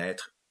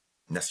bien-être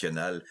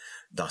national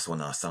dans son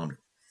ensemble.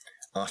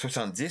 En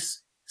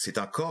 70, c'est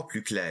encore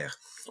plus clair,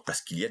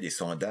 parce qu'il y a des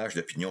sondages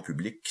d'opinion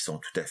publique qui sont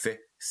tout à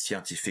fait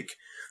scientifiques.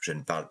 Je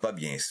ne parle pas,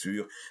 bien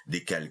sûr,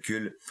 des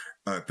calculs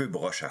un peu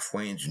broche à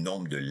foin du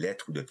nombre de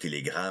lettres ou de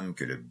télégrammes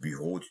que le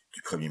bureau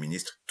du premier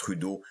ministre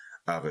Trudeau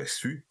a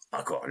reçus.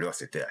 Encore là,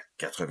 c'était à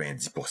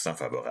 90%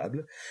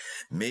 favorable.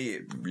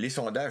 Mais les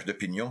sondages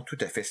d'opinion tout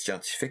à fait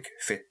scientifiques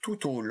faits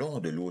tout au long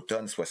de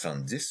l'automne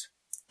 70,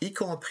 y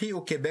compris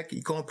au Québec,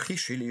 y compris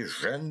chez les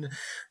jeunes,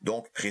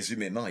 donc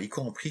présumément y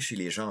compris chez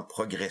les gens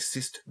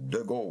progressistes de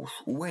gauche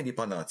ou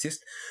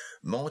indépendantistes,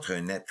 montrent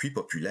un appui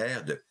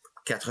populaire de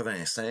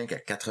 85 à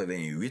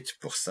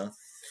 88%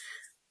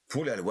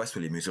 pour la loi sur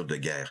les mesures de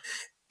guerre.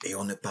 Et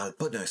on ne parle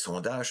pas d'un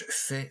sondage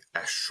fait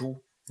à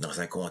chaud dans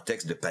un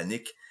contexte de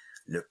panique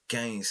le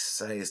 15,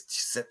 16,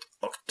 17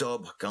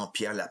 octobre, quand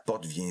Pierre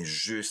Laporte vient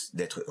juste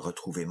d'être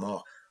retrouvé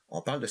mort.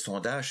 On parle de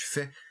sondage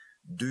fait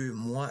 2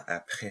 mois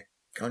après,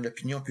 quand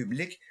l'opinion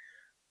publique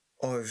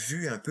a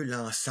vu un peu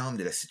l'ensemble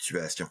de la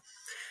situation.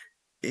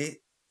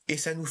 Et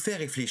ça nous fait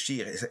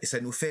réfléchir, et ça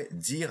nous fait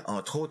dire,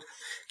 entre autres,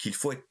 qu'il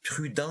faut être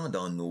prudent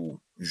dans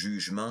nos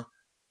jugements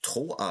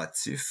trop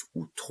hâtifs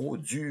ou trop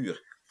durs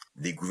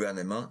des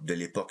gouvernements de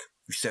l'époque.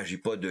 Il ne s'agit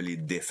pas de les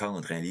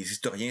défendre. Les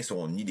historiens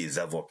sont ni des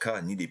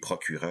avocats, ni des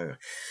procureurs.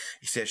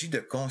 Il s'agit de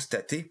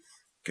constater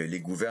que les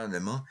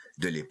gouvernements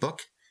de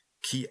l'époque,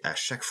 qui à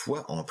chaque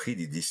fois ont pris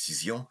des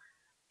décisions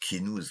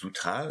qui nous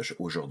outragent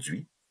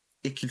aujourd'hui,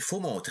 et qu'il faut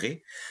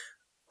montrer,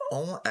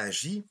 ont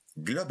agi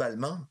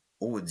globalement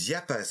au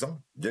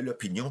diapason de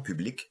l'opinion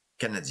publique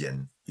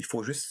canadienne. Il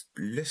faut juste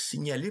le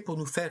signaler pour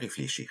nous faire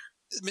réfléchir.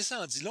 Mais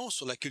ça en dit long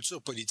sur la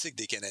culture politique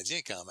des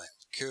Canadiens quand même,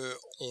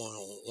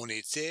 qu'on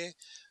était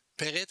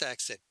prêt à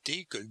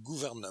accepter que le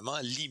gouvernement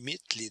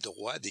limite les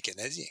droits des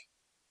Canadiens.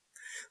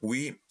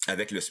 Oui,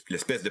 avec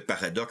l'espèce de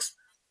paradoxe,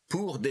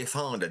 pour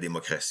défendre la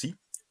démocratie,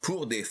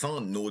 pour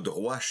défendre nos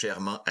droits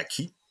chèrement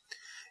acquis,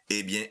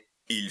 eh bien,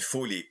 il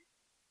faut les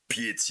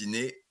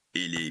piétiner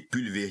et les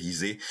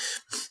pulvériser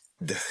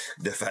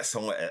de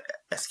façon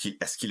à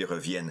ce qu'ils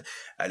reviennent.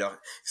 Alors,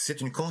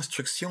 c'est une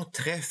construction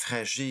très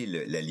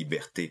fragile, la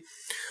liberté.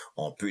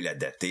 On peut la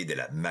dater de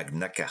la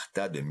Magna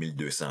Carta de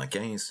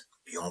 1215,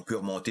 puis on peut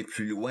remonter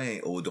plus loin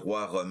aux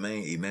droits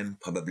romains et même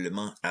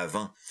probablement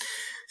avant.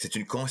 C'est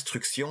une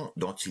construction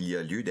dont il y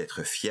a lieu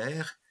d'être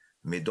fier,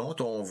 mais dont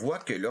on voit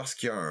que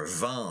lorsqu'il y a un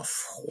vent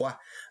froid,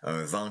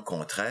 un vent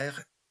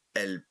contraire,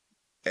 elle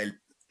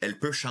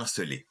peut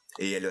chanceler.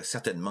 Et elle a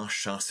certainement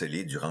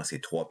chancelé durant ces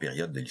 3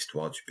 périodes de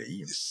l'histoire du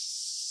pays.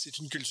 C'est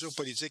une culture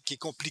politique qui est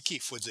compliquée,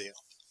 il faut dire.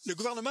 Le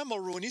gouvernement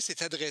Mulroney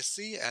s'est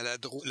adressé à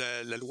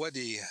la loi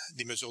des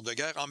mesures de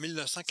guerre en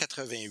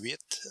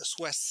 1988,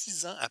 soit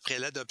 6 ans après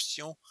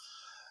l'adoption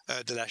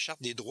de la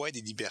Charte des droits et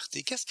des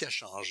libertés. Qu'est-ce qui a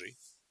changé?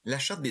 La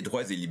Charte des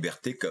droits et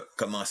libertés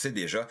commençait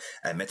déjà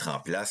à mettre en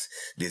place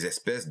des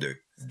espèces de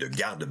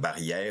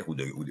garde-barrières ou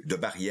de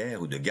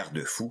barrières ou de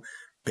garde-fous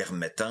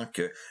permettant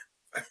que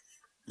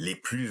les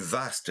plus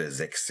vastes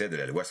excès de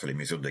la loi sur les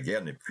mesures de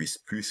guerre ne puissent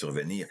plus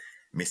survenir.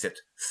 Mais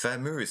cette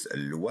fameuse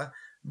loi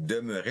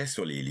demeurait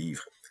sur les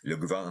livres. Le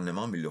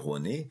gouvernement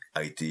Mulroney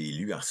a été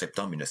élu en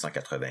septembre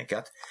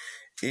 1984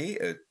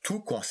 et tout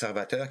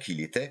conservateur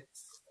qu'il était,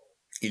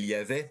 il y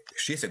avait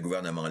chez ce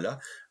gouvernement-là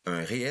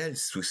un réel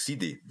souci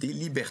des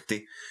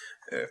libertés,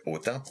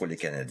 autant pour les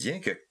Canadiens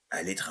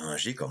qu'à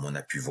l'étranger, comme on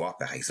a pu voir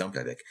par exemple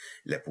avec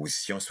la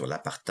position sur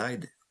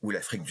l'apartheid ou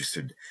l'Afrique du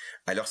Sud.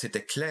 Alors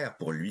c'était clair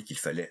pour lui qu'il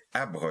fallait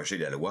abroger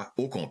la loi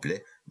au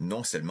complet,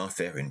 non seulement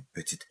faire une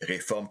petite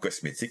réforme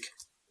cosmétique.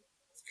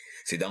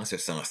 C'est dans ce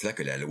sens-là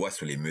que la loi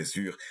sur les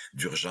mesures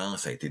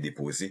d'urgence a été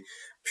déposée,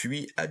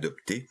 puis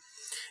adoptée.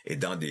 Et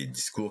dans des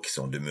discours qui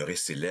sont demeurés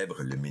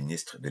célèbres, le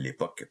ministre de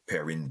l'époque,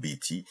 Perrin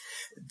Beatty,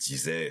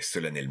 disait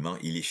solennellement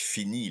 « Il est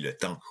fini le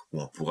temps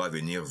où on pourra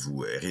venir vous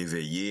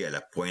réveiller à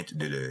la pointe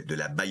de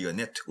la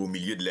baïonnette au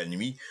milieu de la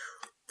nuit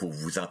pour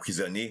vous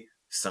emprisonner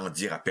sans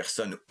dire à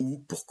personne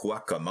où,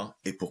 pourquoi, comment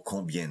et pour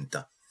combien de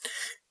temps. »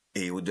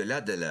 Et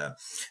au-delà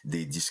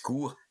des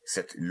discours,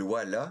 cette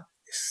loi-là,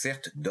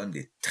 certes, donne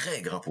des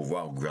très grands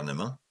pouvoirs au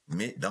gouvernement,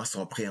 mais dans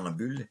son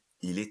préambule,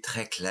 il est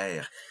très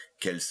clair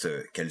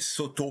qu'elle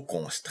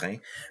s'auto-constreint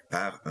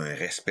par un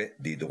respect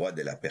des droits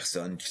de la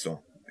personne qui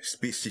sont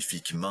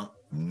spécifiquement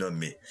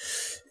nommés.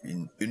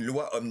 Une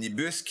loi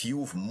omnibus qui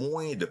ouvre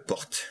moins de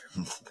portes,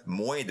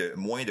 moins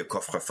de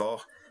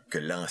coffres-forts que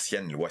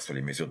l'ancienne loi sur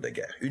les mesures de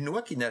guerre. Une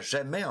loi qui n'a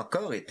jamais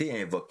encore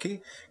été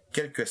invoquée,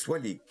 quelles que soient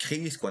les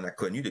crises qu'on a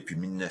connues depuis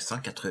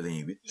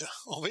 1988.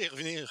 On va y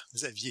revenir,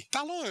 Xavier.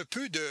 Parlons un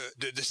peu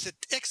de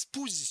cette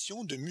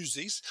exposition de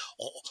musée.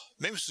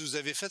 Même si vous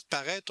avez fait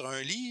paraître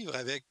un livre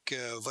avec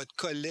votre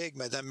collègue,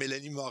 Mme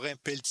Mélanie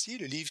Morin-Pelletier,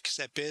 le livre qui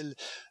s'appelle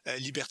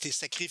Liberté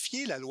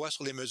sacrifiée, la loi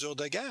sur les mesures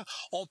de guerre,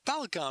 on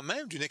parle quand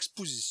même d'une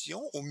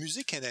exposition au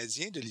Musée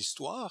canadien de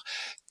l'histoire.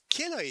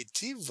 Quels ont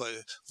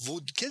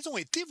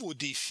été vos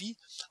défis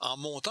en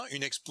montant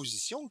une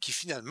exposition qui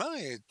finalement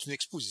est une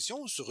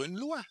exposition sur une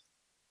loi?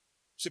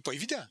 C'est pas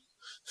évident.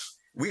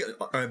 Oui,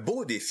 un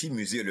beau défi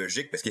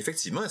muséologique, parce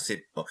qu'effectivement,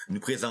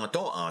 nous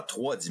présentons en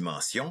 3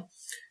 dimensions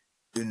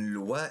une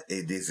loi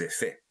et des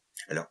effets.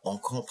 Alors, on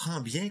comprend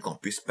bien qu'on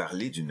puisse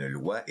parler d'une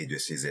loi et de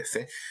ses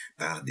effets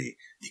par des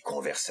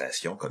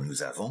conversations comme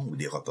nous avons, ou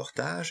des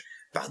reportages,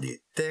 par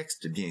des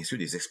textes, bien sûr,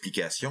 des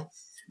explications.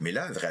 Mais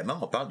là,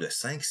 vraiment, on parle de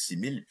 5-6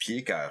 000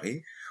 pieds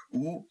carrés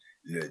où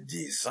le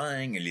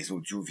design, les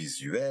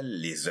audiovisuels,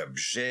 les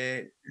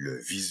objets, le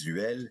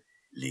visuel,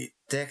 les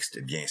textes,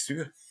 bien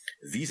sûr,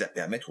 visent à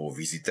permettre aux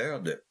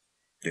visiteurs de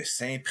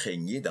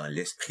s'imprégner dans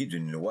l'esprit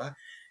d'une loi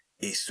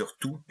et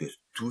surtout de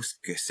tout ce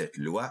que cette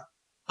loi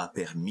a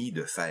permis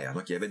de faire.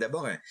 Donc, il y avait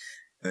d'abord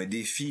un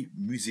défi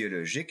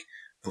muséologique.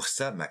 Pour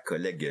ça, ma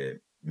collègue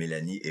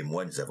Mélanie et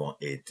moi, nous avons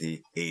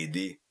été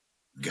aidés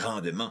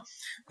grandement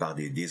par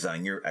des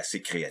designers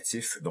assez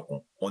créatifs. Donc,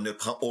 on ne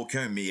prend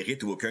aucun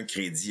mérite ou aucun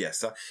crédit à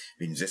ça,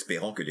 mais nous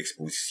espérons que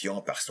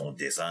l'exposition, par son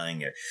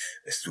design,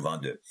 souvent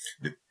de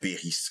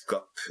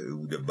périscopes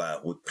ou de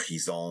barreaux de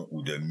prison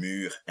ou de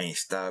murs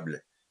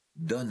instables,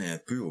 donne un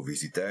peu aux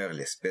visiteurs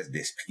l'espèce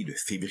d'esprit de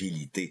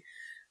fébrilité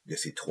de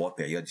ces 3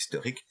 périodes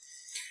historiques.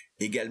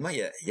 Également,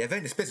 il y avait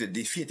une espèce de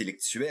défi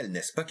intellectuel,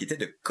 n'est-ce pas, qui était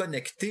de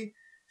connecter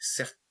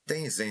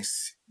certains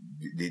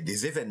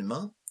des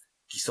événements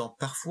qui sont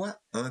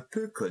parfois un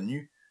peu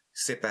connus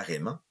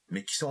séparément,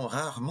 mais qui sont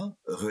rarement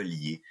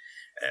reliés.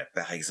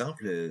 Par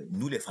exemple,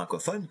 nous les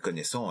francophones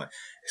connaissons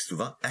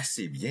souvent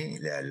assez bien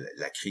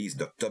la crise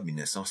d'octobre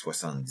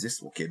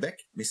 1970 au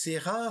Québec, mais c'est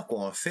rare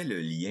qu'on fait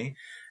le lien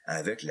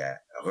avec la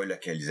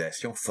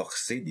relocalisation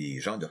forcée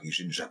des gens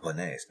d'origine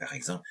japonaise, par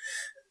exemple.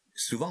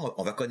 Souvent,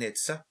 on va connaître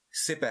ça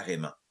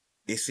séparément.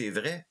 Et c'est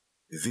vrai,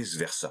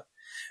 vice-versa.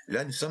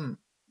 Là, nous sommes,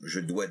 je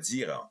dois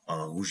dire,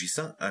 en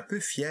rougissant, un peu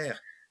fiers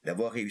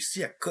d'avoir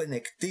réussi à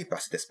connecter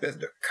par cette espèce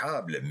de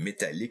câble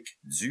métallique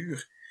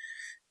dur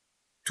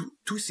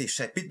tous ces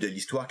chapitres de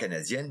l'histoire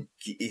canadienne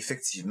qui,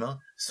 effectivement,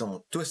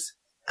 sont tous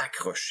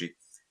accrochés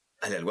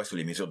à la loi sur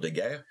les mesures de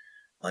guerre,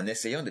 en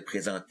essayant de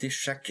présenter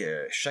chaque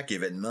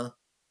événement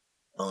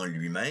en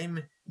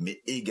lui-même,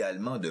 mais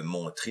également de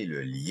montrer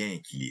le lien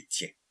qui les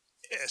tient.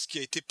 Est-ce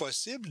qu'il a été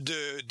possible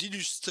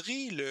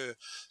d'illustrer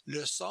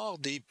le sort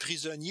des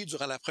prisonniers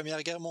durant la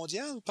Première Guerre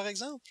mondiale, par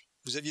exemple?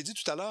 Vous aviez dit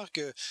tout à l'heure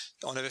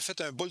qu'on avait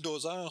fait un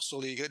bulldozer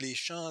sur les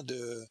champs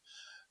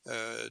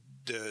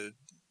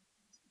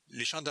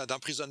les champs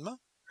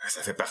d'emprisonnement.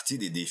 Ça fait partie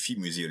des défis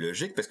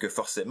muséologiques parce que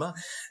forcément,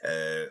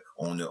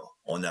 on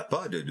n'a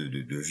pas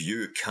de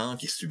vieux camps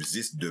qui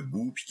subsistent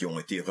debout puis qui ont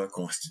été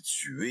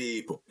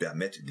reconstitués pour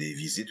permettre des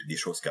visites ou des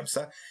choses comme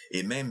ça.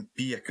 Et même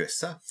pire que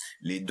ça,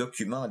 les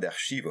documents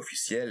d'archives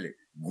officiels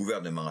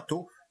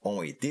gouvernementaux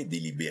ont été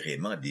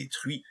délibérément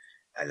détruits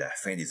à la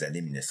fin des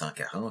années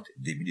 1940,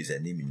 début des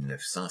années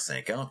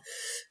 1950,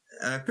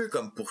 un peu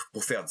comme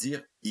pour faire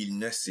dire « il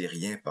ne s'est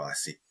rien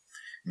passé ».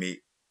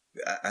 Mais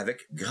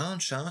avec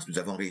grande chance, nous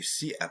avons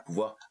réussi à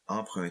pouvoir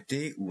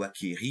emprunter ou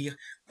acquérir,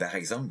 par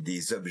exemple,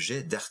 des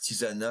objets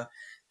d'artisanat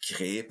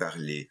créés par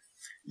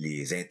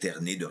les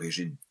internés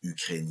d'origine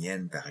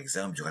ukrainienne, par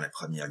exemple, durant la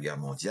Première Guerre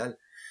mondiale.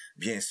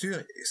 Bien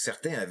sûr,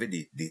 certains avaient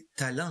des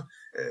talents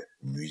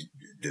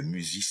de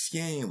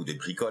musiciens ou de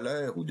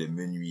bricoleurs ou de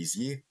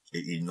menuisiers, et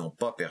ils n'ont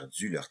pas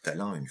perdu leur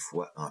talent une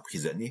fois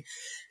emprisonnés.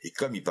 Et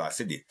comme ils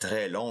passaient des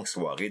très longues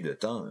soirées de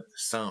temps,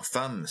 sans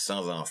femmes,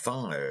 sans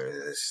enfants,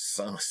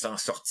 sans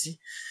sortie,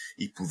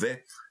 ils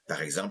pouvaient,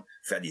 par exemple,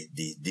 faire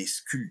des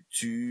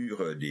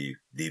sculptures,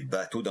 des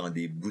bateaux dans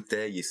des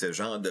bouteilles et ce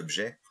genre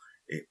d'objets.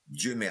 Et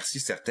Dieu merci,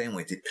 certains ont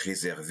été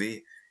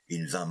préservés et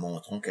nous en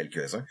montrons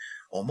quelques-uns.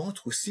 On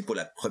montre aussi pour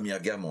la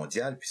Première Guerre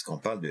mondiale, puisqu'on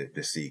parle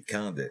de ces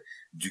camps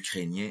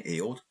d'Ukrainiens et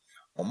autres,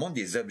 on montre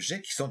des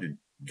objets qui sont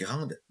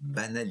grandes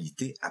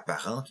banalités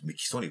apparentes, mais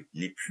qui sont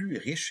les plus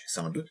riches,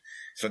 sans doute.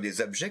 Ce sont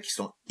des objets qui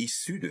sont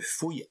issus de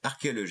fouilles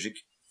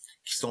archéologiques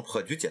qui sont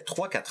produites il y a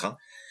 3-4 ans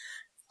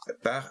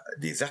par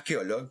des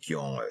archéologues qui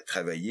ont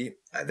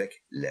travaillé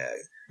avec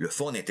le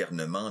fonds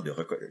d'internement,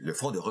 le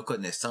fonds de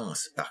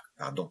reconnaissance,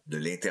 de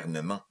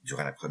l'internement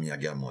durant la Première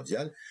Guerre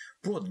mondiale,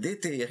 pour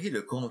déterrer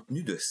le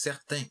contenu de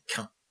certains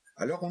camps.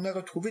 Alors, on a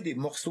retrouvé des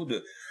morceaux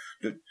de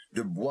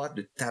boîtes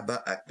de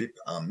tabac à pipe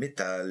en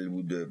métal,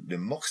 ou de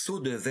morceaux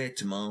de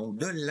vêtements, ou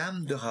de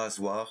lames de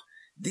rasoir,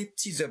 des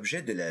petits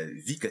objets de la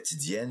vie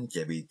quotidienne qui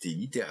avaient été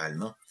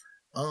littéralement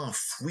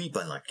enfouis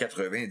pendant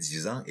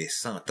 90 ans et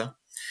 100 ans,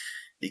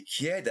 et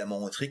qui aident à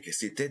montrer que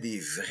c'était des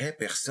vraies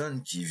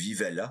personnes qui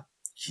vivaient là,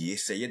 qui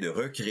essayaient de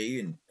recréer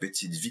une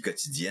petite vie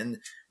quotidienne,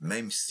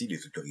 même si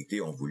les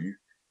autorités ont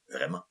voulu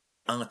vraiment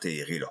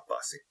enterrer leur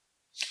passé.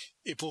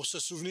 Et pour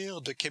se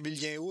souvenir de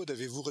Camillien Aude,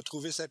 avez-vous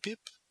retrouvé sa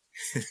pipe?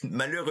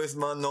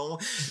 Malheureusement non,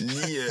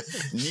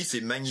 ni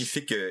ces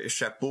magnifiques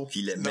chapeaux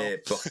qu'il aimait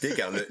porter,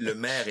 car le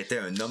maire était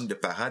un homme de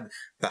parade.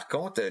 Par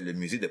contre, le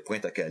musée de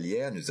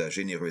Pointe-à-Calière nous a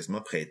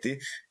généreusement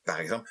prêté, par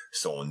exemple,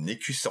 son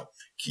écusson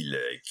qu'il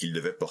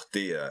devait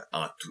porter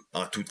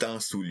en tout temps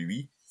sous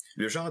lui.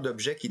 Le genre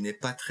d'objet qui n'est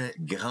pas très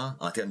grand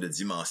en termes de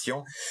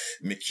dimension,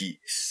 mais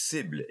qui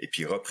cible et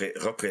puis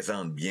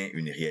représente bien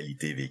une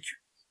réalité vécue.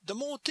 De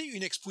monter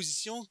une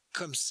exposition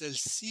comme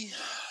celle-ci,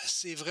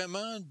 c'est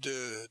vraiment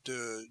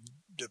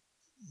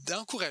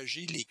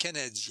d'encourager les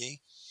Canadiens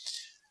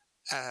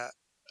à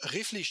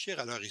réfléchir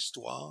à leur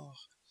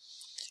histoire,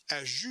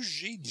 à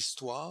juger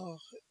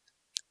l'histoire.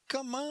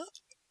 Comment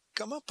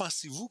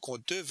pensez-vous qu'on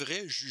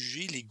devrait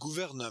juger les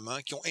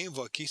gouvernements qui ont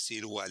invoqué ces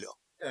lois-là?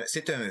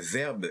 C'est un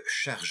verbe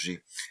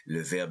chargé,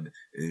 le verbe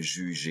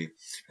juger.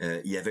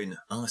 Il y avait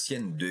une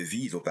ancienne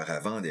devise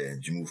auparavant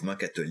du mouvement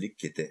catholique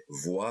qui était «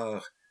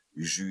 voir,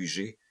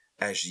 juger,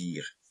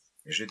 agir ».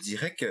 Je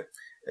dirais que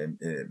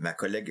ma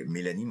collègue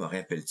Mélanie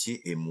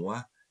Morin-Pelletier et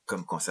moi,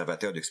 comme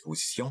conservateurs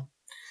d'exposition,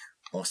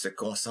 on se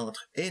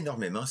concentre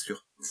énormément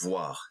sur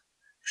voir,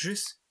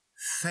 juste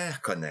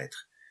faire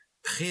connaître,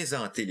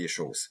 présenter les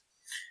choses.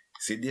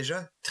 C'est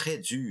déjà très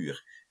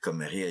dur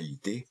comme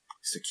réalité,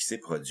 ce qui s'est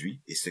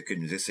produit et ce que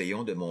nous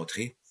essayons de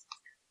montrer,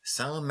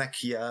 sans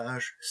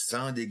maquillage,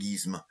 sans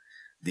déguisement,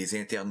 des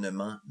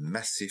internements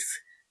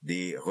massifs,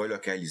 des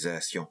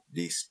relocalisations,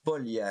 des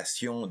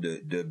spoliations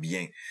de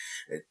biens,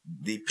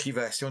 des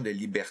privations de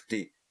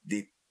liberté,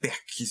 des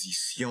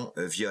perquisitions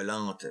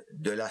violentes,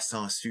 de la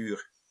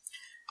censure.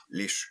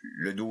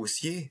 Le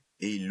dossier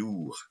est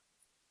lourd.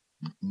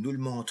 Nous le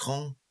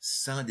montrons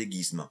sans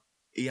déguisement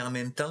et en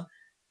même temps,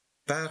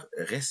 par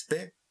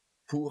respect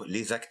pour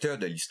les acteurs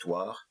de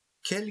l'histoire,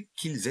 quels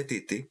qu'ils aient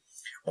été,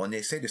 on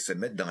essaie de se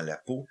mettre dans la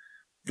peau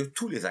de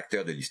tous les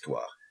acteurs de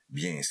l'histoire.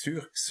 Bien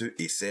sûr, ceux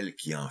et celles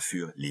qui en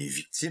furent les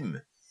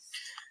victimes,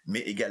 mais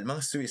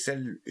également ceux et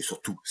celles, et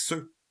surtout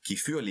ceux qui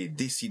furent les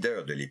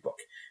décideurs de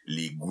l'époque,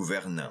 les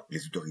gouvernants,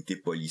 les autorités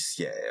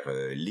policières,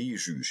 les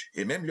juges,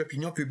 et même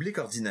l'opinion publique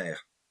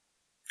ordinaire.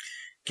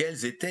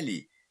 Quels étaient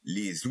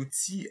les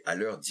outils à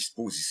leur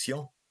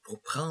disposition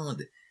pour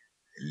prendre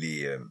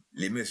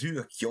les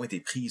mesures qui ont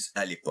été prises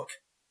à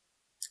l'époque?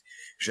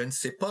 Je ne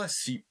sais pas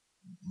si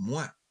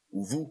moi,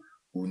 ou vous,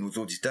 ou nos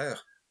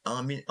auditeurs,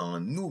 en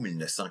août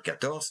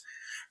 1914,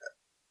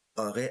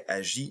 auraient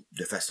agi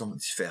de façon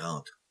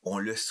différente. On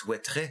le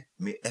souhaiterait,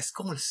 mais est-ce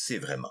qu'on le sait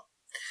vraiment?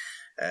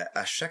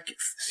 À chaque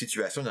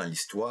situation dans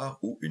l'histoire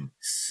où une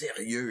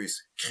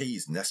sérieuse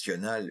crise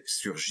nationale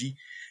surgit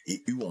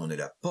et où on ne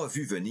l'a pas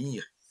vu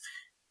venir,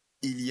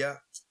 il y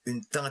a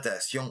une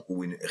tentation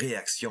ou une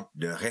réaction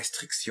de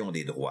restriction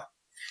des droits.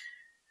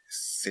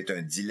 C'est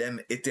un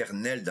dilemme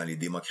éternel dans les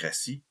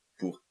démocraties.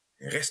 Pour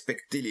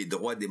respecter les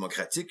droits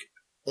démocratiques,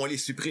 on les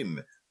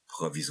supprime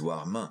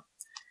provisoirement.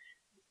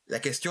 La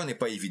question n'est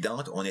pas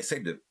évidente. On essaie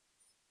de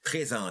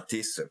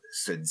présenter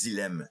ce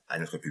dilemme à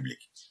notre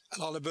public.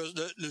 Alors,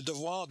 le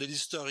devoir de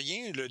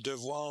l'historien, le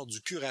devoir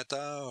du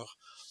curateur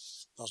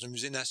dans un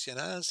musée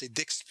national, c'est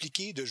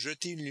d'expliquer, de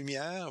jeter une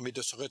lumière, mais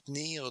de se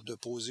retenir de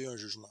poser un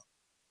jugement.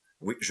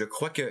 Oui, je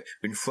crois que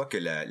une fois que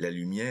la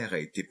lumière a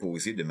été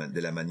posée de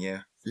la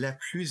manière la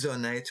plus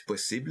honnête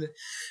possible,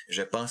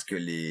 je pense que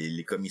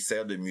les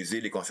commissaires de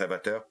musée, les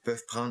conservateurs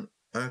peuvent prendre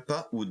un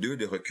pas ou deux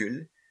de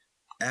recul,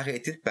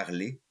 arrêter de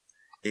parler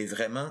et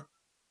vraiment,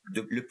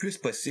 le plus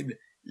possible,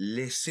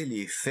 laisser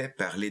les faits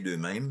parler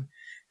d'eux-mêmes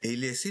et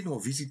laisser nos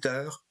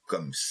visiteurs,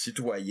 comme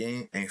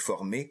citoyens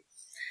informés,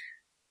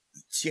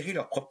 tirer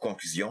leurs propres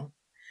conclusions,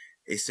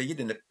 essayer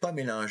de ne pas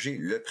mélanger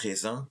le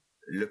présent,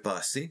 le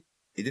passé,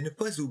 et de ne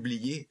pas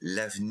oublier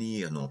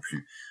l'avenir non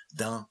plus.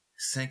 Dans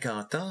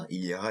 50 ans,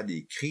 il y aura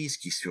des crises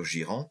qui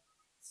surgiront.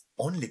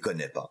 On ne les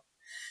connaît pas.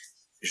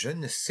 Je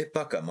ne sais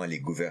pas comment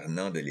les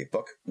gouvernants de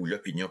l'époque ou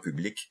l'opinion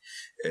publique,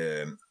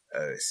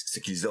 ce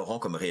qu'ils auront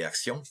comme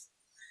réaction,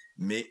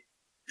 mais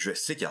je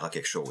sais qu'il y aura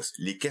quelque chose.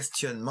 Les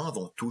questionnements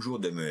vont toujours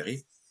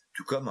demeurer,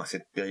 tout comme en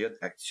cette période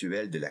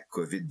actuelle de la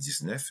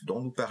COVID-19,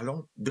 dont nous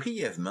parlons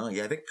brièvement et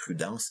avec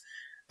prudence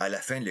à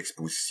la fin de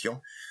l'exposition,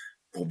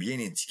 pour bien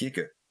indiquer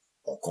que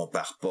on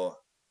compare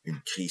pas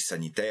une crise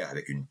sanitaire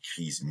avec une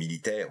crise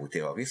militaire ou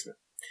terrorisme,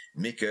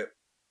 mais que,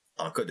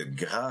 en cas de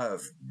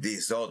grave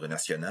désordre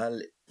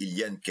national, il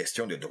y a une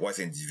question de droits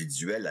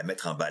individuels à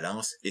mettre en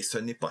balance et ce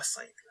n'est pas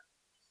simple.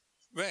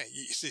 Ben,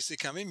 c'est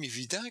quand même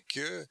évident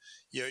qu'il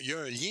y a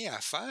un lien à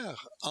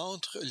faire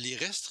entre les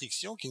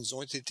restrictions qui nous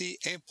ont été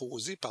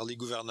imposées par les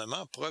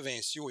gouvernements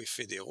provinciaux et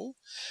fédéraux,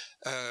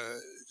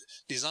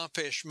 des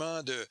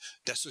empêchements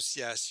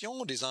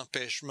d'associations, des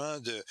empêchements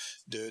de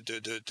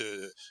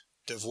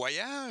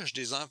voyage,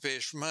 des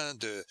empêchements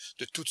de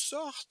toutes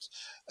sortes.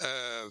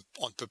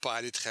 On ne peut pas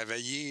aller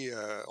travailler,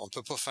 on ne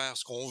peut pas faire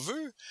ce qu'on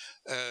veut.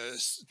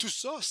 Tout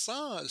ça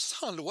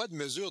sans loi de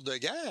mesure de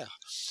guerre.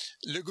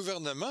 Le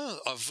gouvernement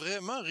a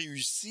vraiment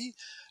réussi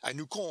à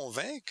nous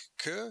convaincre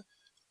que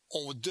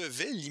on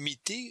devait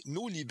limiter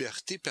nos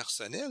libertés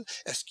personnelles.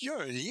 Est-ce qu'il y a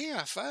un lien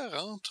à faire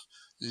entre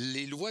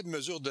les lois de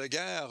mesure de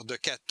guerre de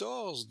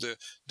 14, de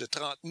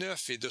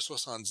 39 et de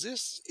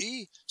 70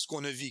 et ce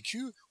qu'on a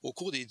vécu au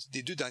cours des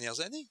 2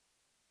 dernières années?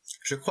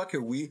 Je crois que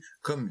oui,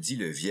 comme dit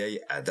le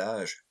vieil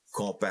adage,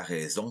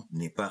 comparaison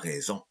n'est pas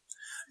raison.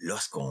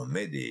 Lorsqu'on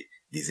met des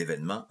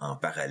événements en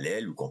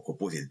parallèle ou qu'on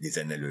propose des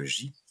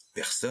analogies,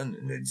 personne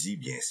ne dit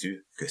bien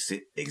sûr que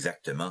c'est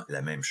exactement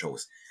la même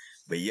chose.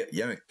 Mais il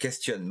y a un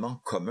questionnement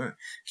commun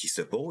qui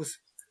se pose,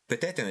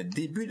 peut-être un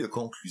début de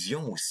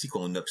conclusion aussi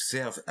qu'on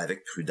observe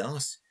avec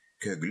prudence,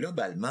 que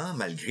globalement,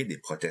 malgré des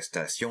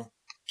protestations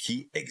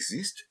qui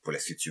existent pour la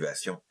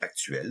situation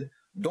actuelle,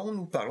 dont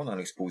nous parlons dans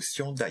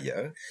l'exposition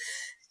d'ailleurs,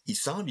 il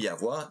semble y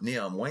avoir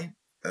néanmoins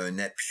un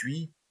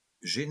appui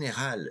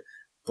général,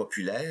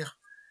 populaire,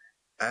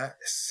 à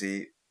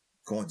ces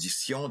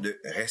conditions de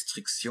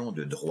restriction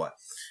de droits.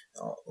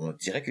 On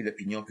dirait que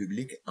l'opinion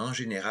publique, en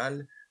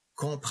général,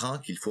 comprend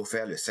qu'il faut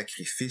faire le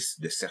sacrifice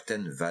de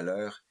certaines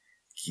valeurs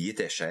qui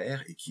étaient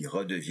chères et qui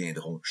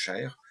redeviendront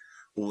chères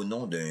au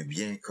nom d'un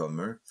bien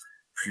commun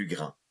plus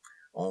grand.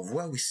 On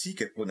voit aussi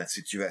que pour notre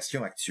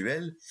situation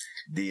actuelle,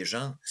 des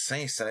gens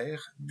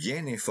sincères,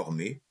 bien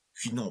informés,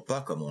 qui n'ont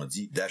pas, comme on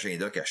dit,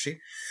 d'agenda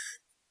caché,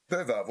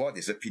 peuvent avoir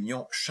des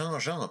opinions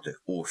changeantes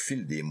au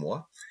fil des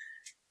mois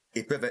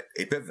et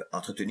peuvent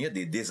entretenir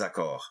des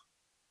désaccords.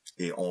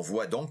 Et on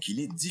voit donc qu'il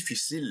est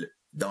difficile,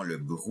 dans le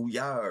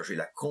brouillage et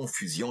la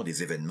confusion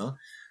des événements,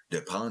 de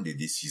prendre des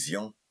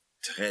décisions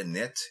très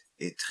nettes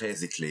et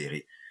très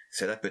éclairées.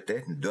 Cela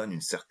peut-être nous donne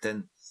une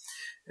certaine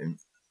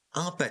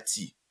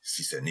empathie,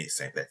 si ce n'est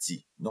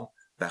sympathie, non,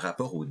 par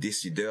rapport aux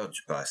décideurs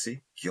du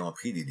passé qui ont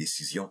pris des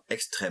décisions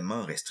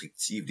extrêmement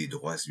restrictives des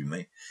droits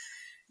humains.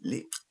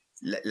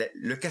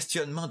 Le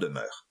questionnement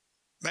demeure.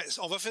 Ben,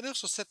 on va finir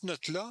sur cette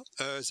note-là.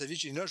 Xavier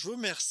Gélina, je vous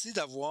remercie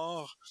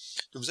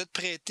de vous être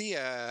prêté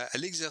à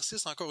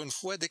l'exercice, encore une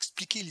fois,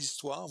 d'expliquer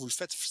l'histoire. Vous le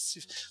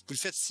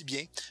faites si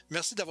bien.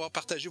 Merci d'avoir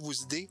partagé vos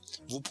idées,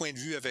 vos points de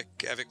vue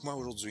avec moi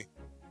aujourd'hui.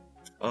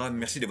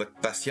 Merci de votre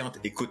patiente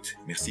écoute.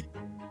 Merci.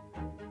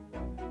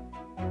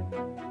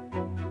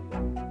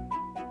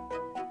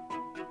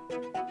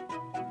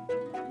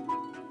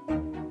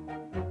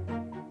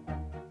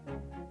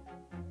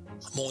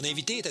 Mon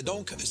invité était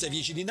donc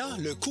Xavier Gélina,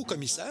 le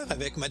co-commissaire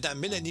avec Mme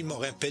Mélanie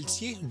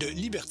Morin-Pelletier de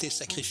Liberté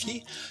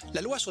sacrifiée,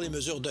 la loi sur les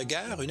mesures de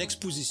guerre, une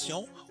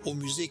exposition au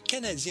Musée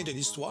canadien de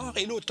l'histoire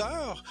et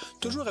l'auteur,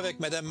 toujours avec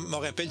Mme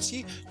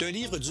Morin-Pelletier, d'un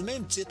livre du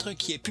même titre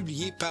qui est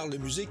publié par le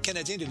Musée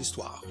canadien de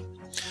l'histoire.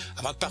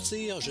 Avant de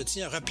partir, je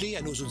tiens à rappeler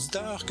à nos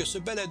auditeurs que ce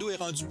balado est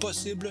rendu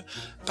possible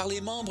par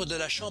les membres de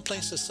la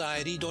Champlain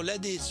Society dont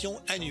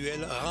l'adhésion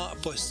annuelle rend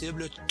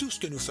possible tout ce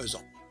que nous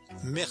faisons.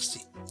 Merci.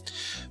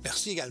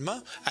 Merci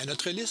également à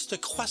notre liste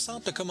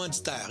croissante de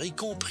commanditaires, y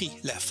compris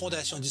la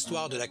Fondation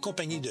d'histoire de la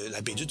Compagnie de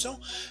la Baie d'Hudson,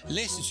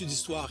 l'Institut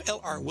d'histoire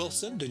L.R.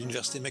 Wilson de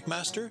l'Université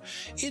McMaster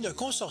et d'un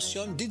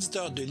consortium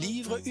d'éditeurs de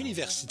livres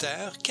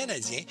universitaires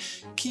canadiens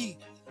qui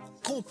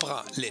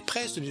comprend les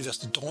presses de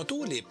l'Université de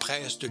Toronto, les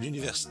presses de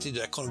l'Université de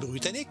la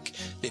Colombie-Britannique,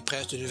 les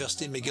presses de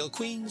l'Université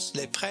McGill-Queen's,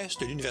 les presses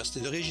de l'Université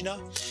de Regina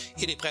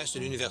et les presses de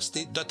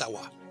l'Université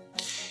d'Ottawa.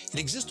 Il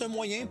existe un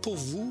moyen pour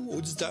vous,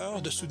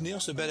 auditeurs, de soutenir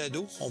ce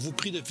balado. On vous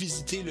prie de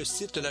visiter le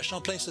site de la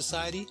Champlain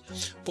Society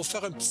pour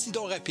faire un petit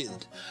don rapide.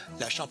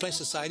 La Champlain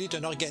Society est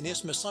un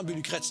organisme sans but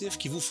lucratif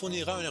qui vous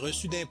fournira un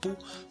reçu d'impôt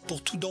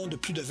pour tout don de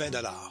plus de 20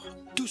 $.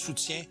 Tout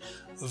soutien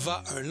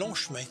va un long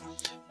chemin,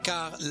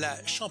 car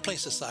la Champlain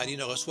Society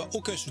ne reçoit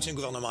aucun soutien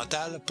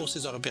gouvernemental pour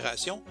ses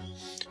opérations,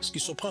 ce qui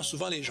surprend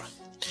souvent les gens.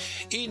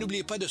 Et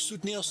n'oubliez pas de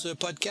soutenir ce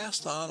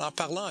podcast en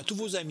parlant à tous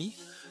vos amis,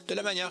 de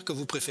la manière que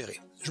vous préférez.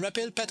 Je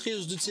m'appelle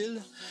Patrice Dutil.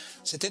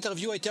 Cette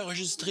interview a été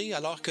enregistrée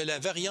alors que la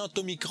variante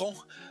Omicron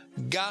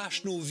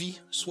gâche nos vies,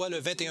 soit le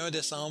 21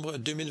 décembre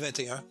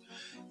 2021,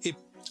 et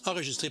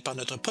enregistrée par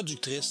notre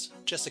productrice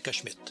Jessica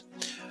Schmidt.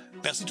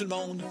 Merci tout le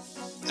monde.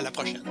 À la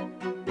prochaine.